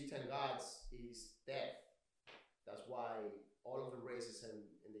famous Citan gods is death. That's why all of the races in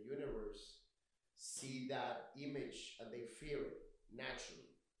the universe see that image and they fear it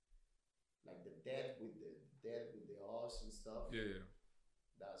naturally. Like the death with the os and stuff. Yeah.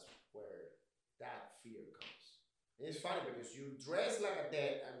 That's where that fear comes. And it's funny because you dress like a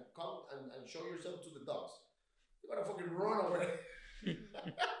dead and come and show yourself to the dogs. You're gonna fucking run over there.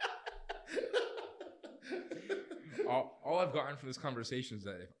 all I've gotten from this conversation is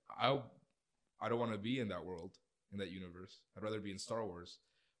that if I don't want to be in that world, in that universe. I'd rather be in Star Wars.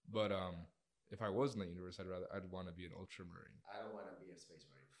 But if I was in that universe, I'd want to be an Ultramarine. I don't want to be a space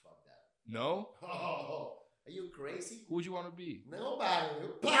marine. Fuck that. No? Oh, are you crazy? Who would you want to be? Nobody.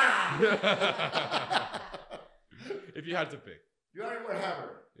 If you had to pick. You are in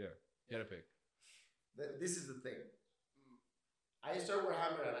Warhammer. Yeah, you had to pick. This is the thing. I started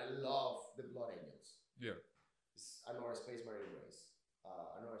Warhammer and I love the Blood Angels. Yeah. It's another space marine race,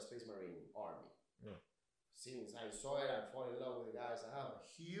 another space marine army. Yeah. Since I saw it, I fell in love with the guys. I have a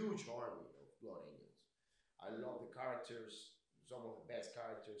huge army of Blood Angels. I love the characters, some of the best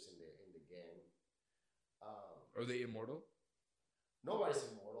characters in the game. Are they immortal? Nobody's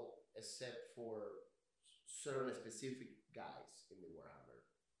immortal except for certain specific guys in the Warhammer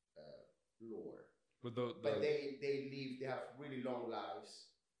lore. But But they live. They have really long lives.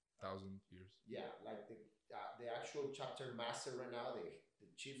 1,000 years. Yeah, like the actual chapter master right now, the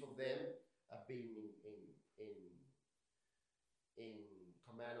chief of them have been in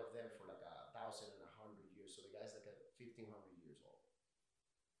command of them for like 1,100 years. So the guy's like 1,500 years old.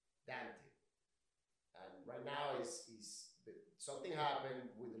 Dante. And right now something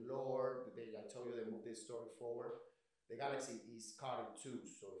happened with the lore. I told you they moved this story forward. The galaxy is cut in two,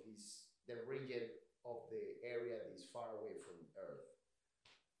 so he's the region of the area that is far away from Earth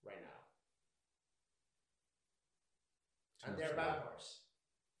right now. And they're vampires.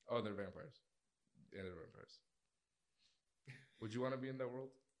 Oh, they're vampires. Yeah, they're vampires. Would you want to be in that world?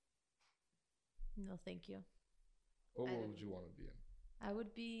 No, thank you. What I world don't- would you want to be in? I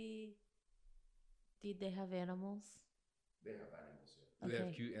would be. Did they have animals? They have animals. Yeah. Do they have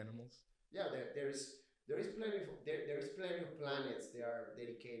Okay. cute animals? Yeah, there is plenty of planets that are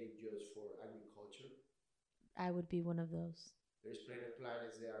dedicated just for agriculture. I would be one of those. There's plenty of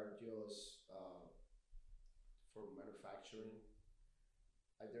planets that are just for manufacturing.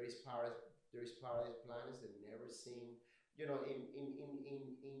 There is paradise planets that never seen. You know,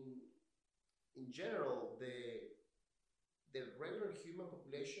 in general, the regular human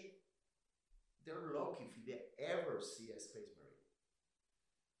population, they're lucky if they ever see a space marine.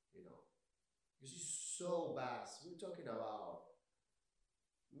 You know, because it's so vast. We're talking about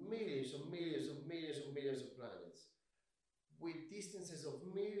millions of millions of millions of millions of planets with distances of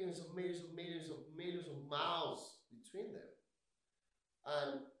millions of millions of millions of millions of miles between them.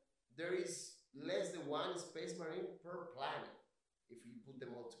 And there is less than one space marine per planet if you put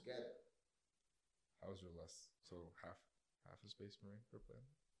them all together. How's your less? So half a space marine per planet.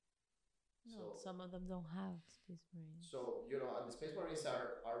 No, So- some of them don't have space marines. So, you know, and the Space Marines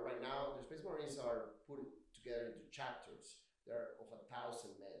are right now, the Space Marines are put together into chapters. They're of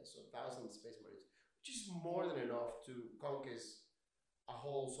 1,000 men, so 1,000 Space Marines, which is more than enough to conquest a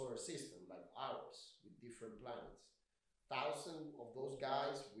whole solar system like ours with different planets. 1,000 of those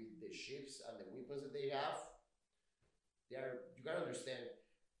guys with the ships and the weapons that they have, you gotta understand,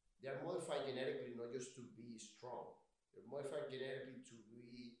 they're modified genetically not just to be strong. They're modified genetically to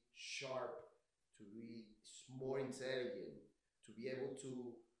be sharp, to be more intelligent, to be able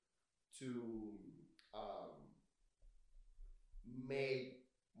to make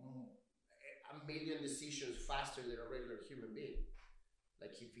a million decisions faster than a regular human being.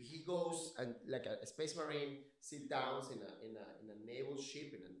 Like if he goes and like a space marine sit down in a naval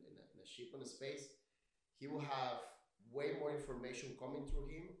ship in a ship on space, he will have way more information coming through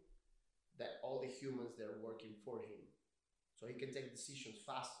him than all the humans that are working for him. So he can take decisions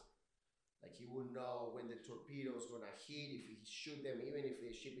faster. Like he will know when the torpedo is gonna hit, if he shoot them, even if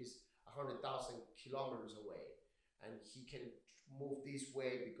the ship is 100,000 kilometers away, and he can move this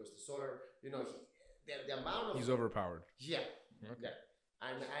way because the solar, you know, the amount of He's overpowered. yeah, Okay. yeah,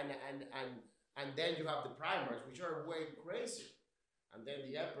 and then you have the primers, which are way crazier, and then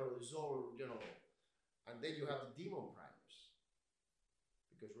the emperor is all, you know, and then you have the demon primers,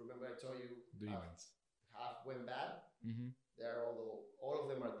 because remember I told you Demons. half went bad. Mm-hmm. They're all of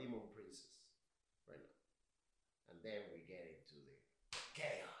them are demon princes right now. And then we get into the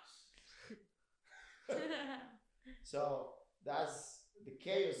chaos. So that's the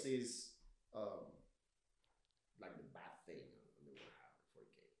chaos is like the bad thing on the Warhammer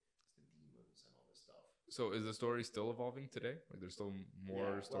 4K. It's the demons and all this stuff. So is the story still evolving today? Like there's still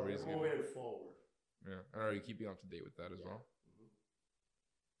more Yeah, stories. Well, we're moving forward. Yeah. And are you keeping up to date with that as Yeah. well? Mhm.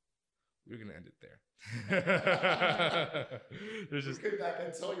 We're gonna end it there. There's just I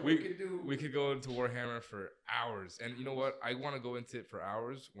can tell you we- we can do. we could go into Warhammer for hours, and you know what? I want to go into it for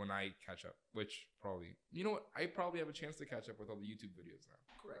hours when I catch up. Which probably, you know what? I probably have a chance to catch up with all the YouTube videos now.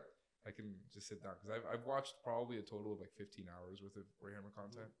 Correct. I can just sit down because I've watched probably a total of like 15 hours worth of Warhammer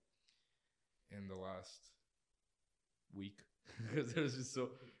content in the last week because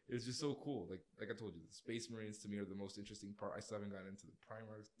it's just so cool. Like I told you, the Space Marines to me are the most interesting part. I still haven't gotten into the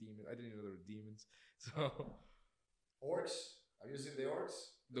Primarchs, demons. I didn't even know there were demons. So Orcs. Have you seen the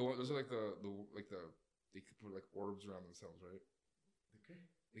orcs? those are like the they could put like orbs around themselves, right? Okay.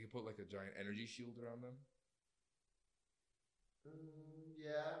 They could put like a giant energy shield around them.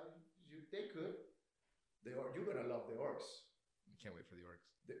 Yeah, they could. You're gonna love the orcs. I can't wait for the orcs.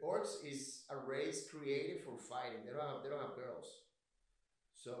 The orcs is a race created for fighting. They don't have girls,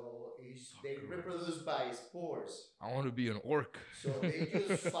 so they girls. reproduce by spores. I want to be an orc. So they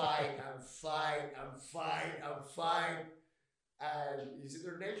just fight and fight and fight and fight, and it's in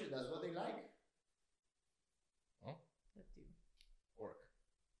their nature. That's what they like.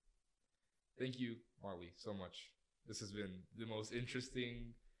 thank you, Marley, so much. This has been the most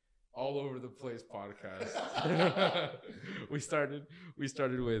interesting, all over the place podcast. we started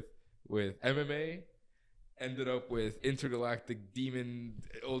with MMA, ended up with intergalactic demon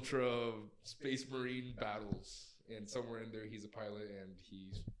ultra space marine battles, and somewhere in there he's a pilot and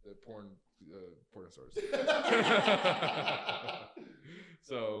he's the porn stars.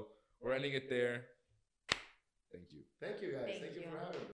 So we're ending it there. Thank you. Thank you guys. Thank Thank you you. for having me.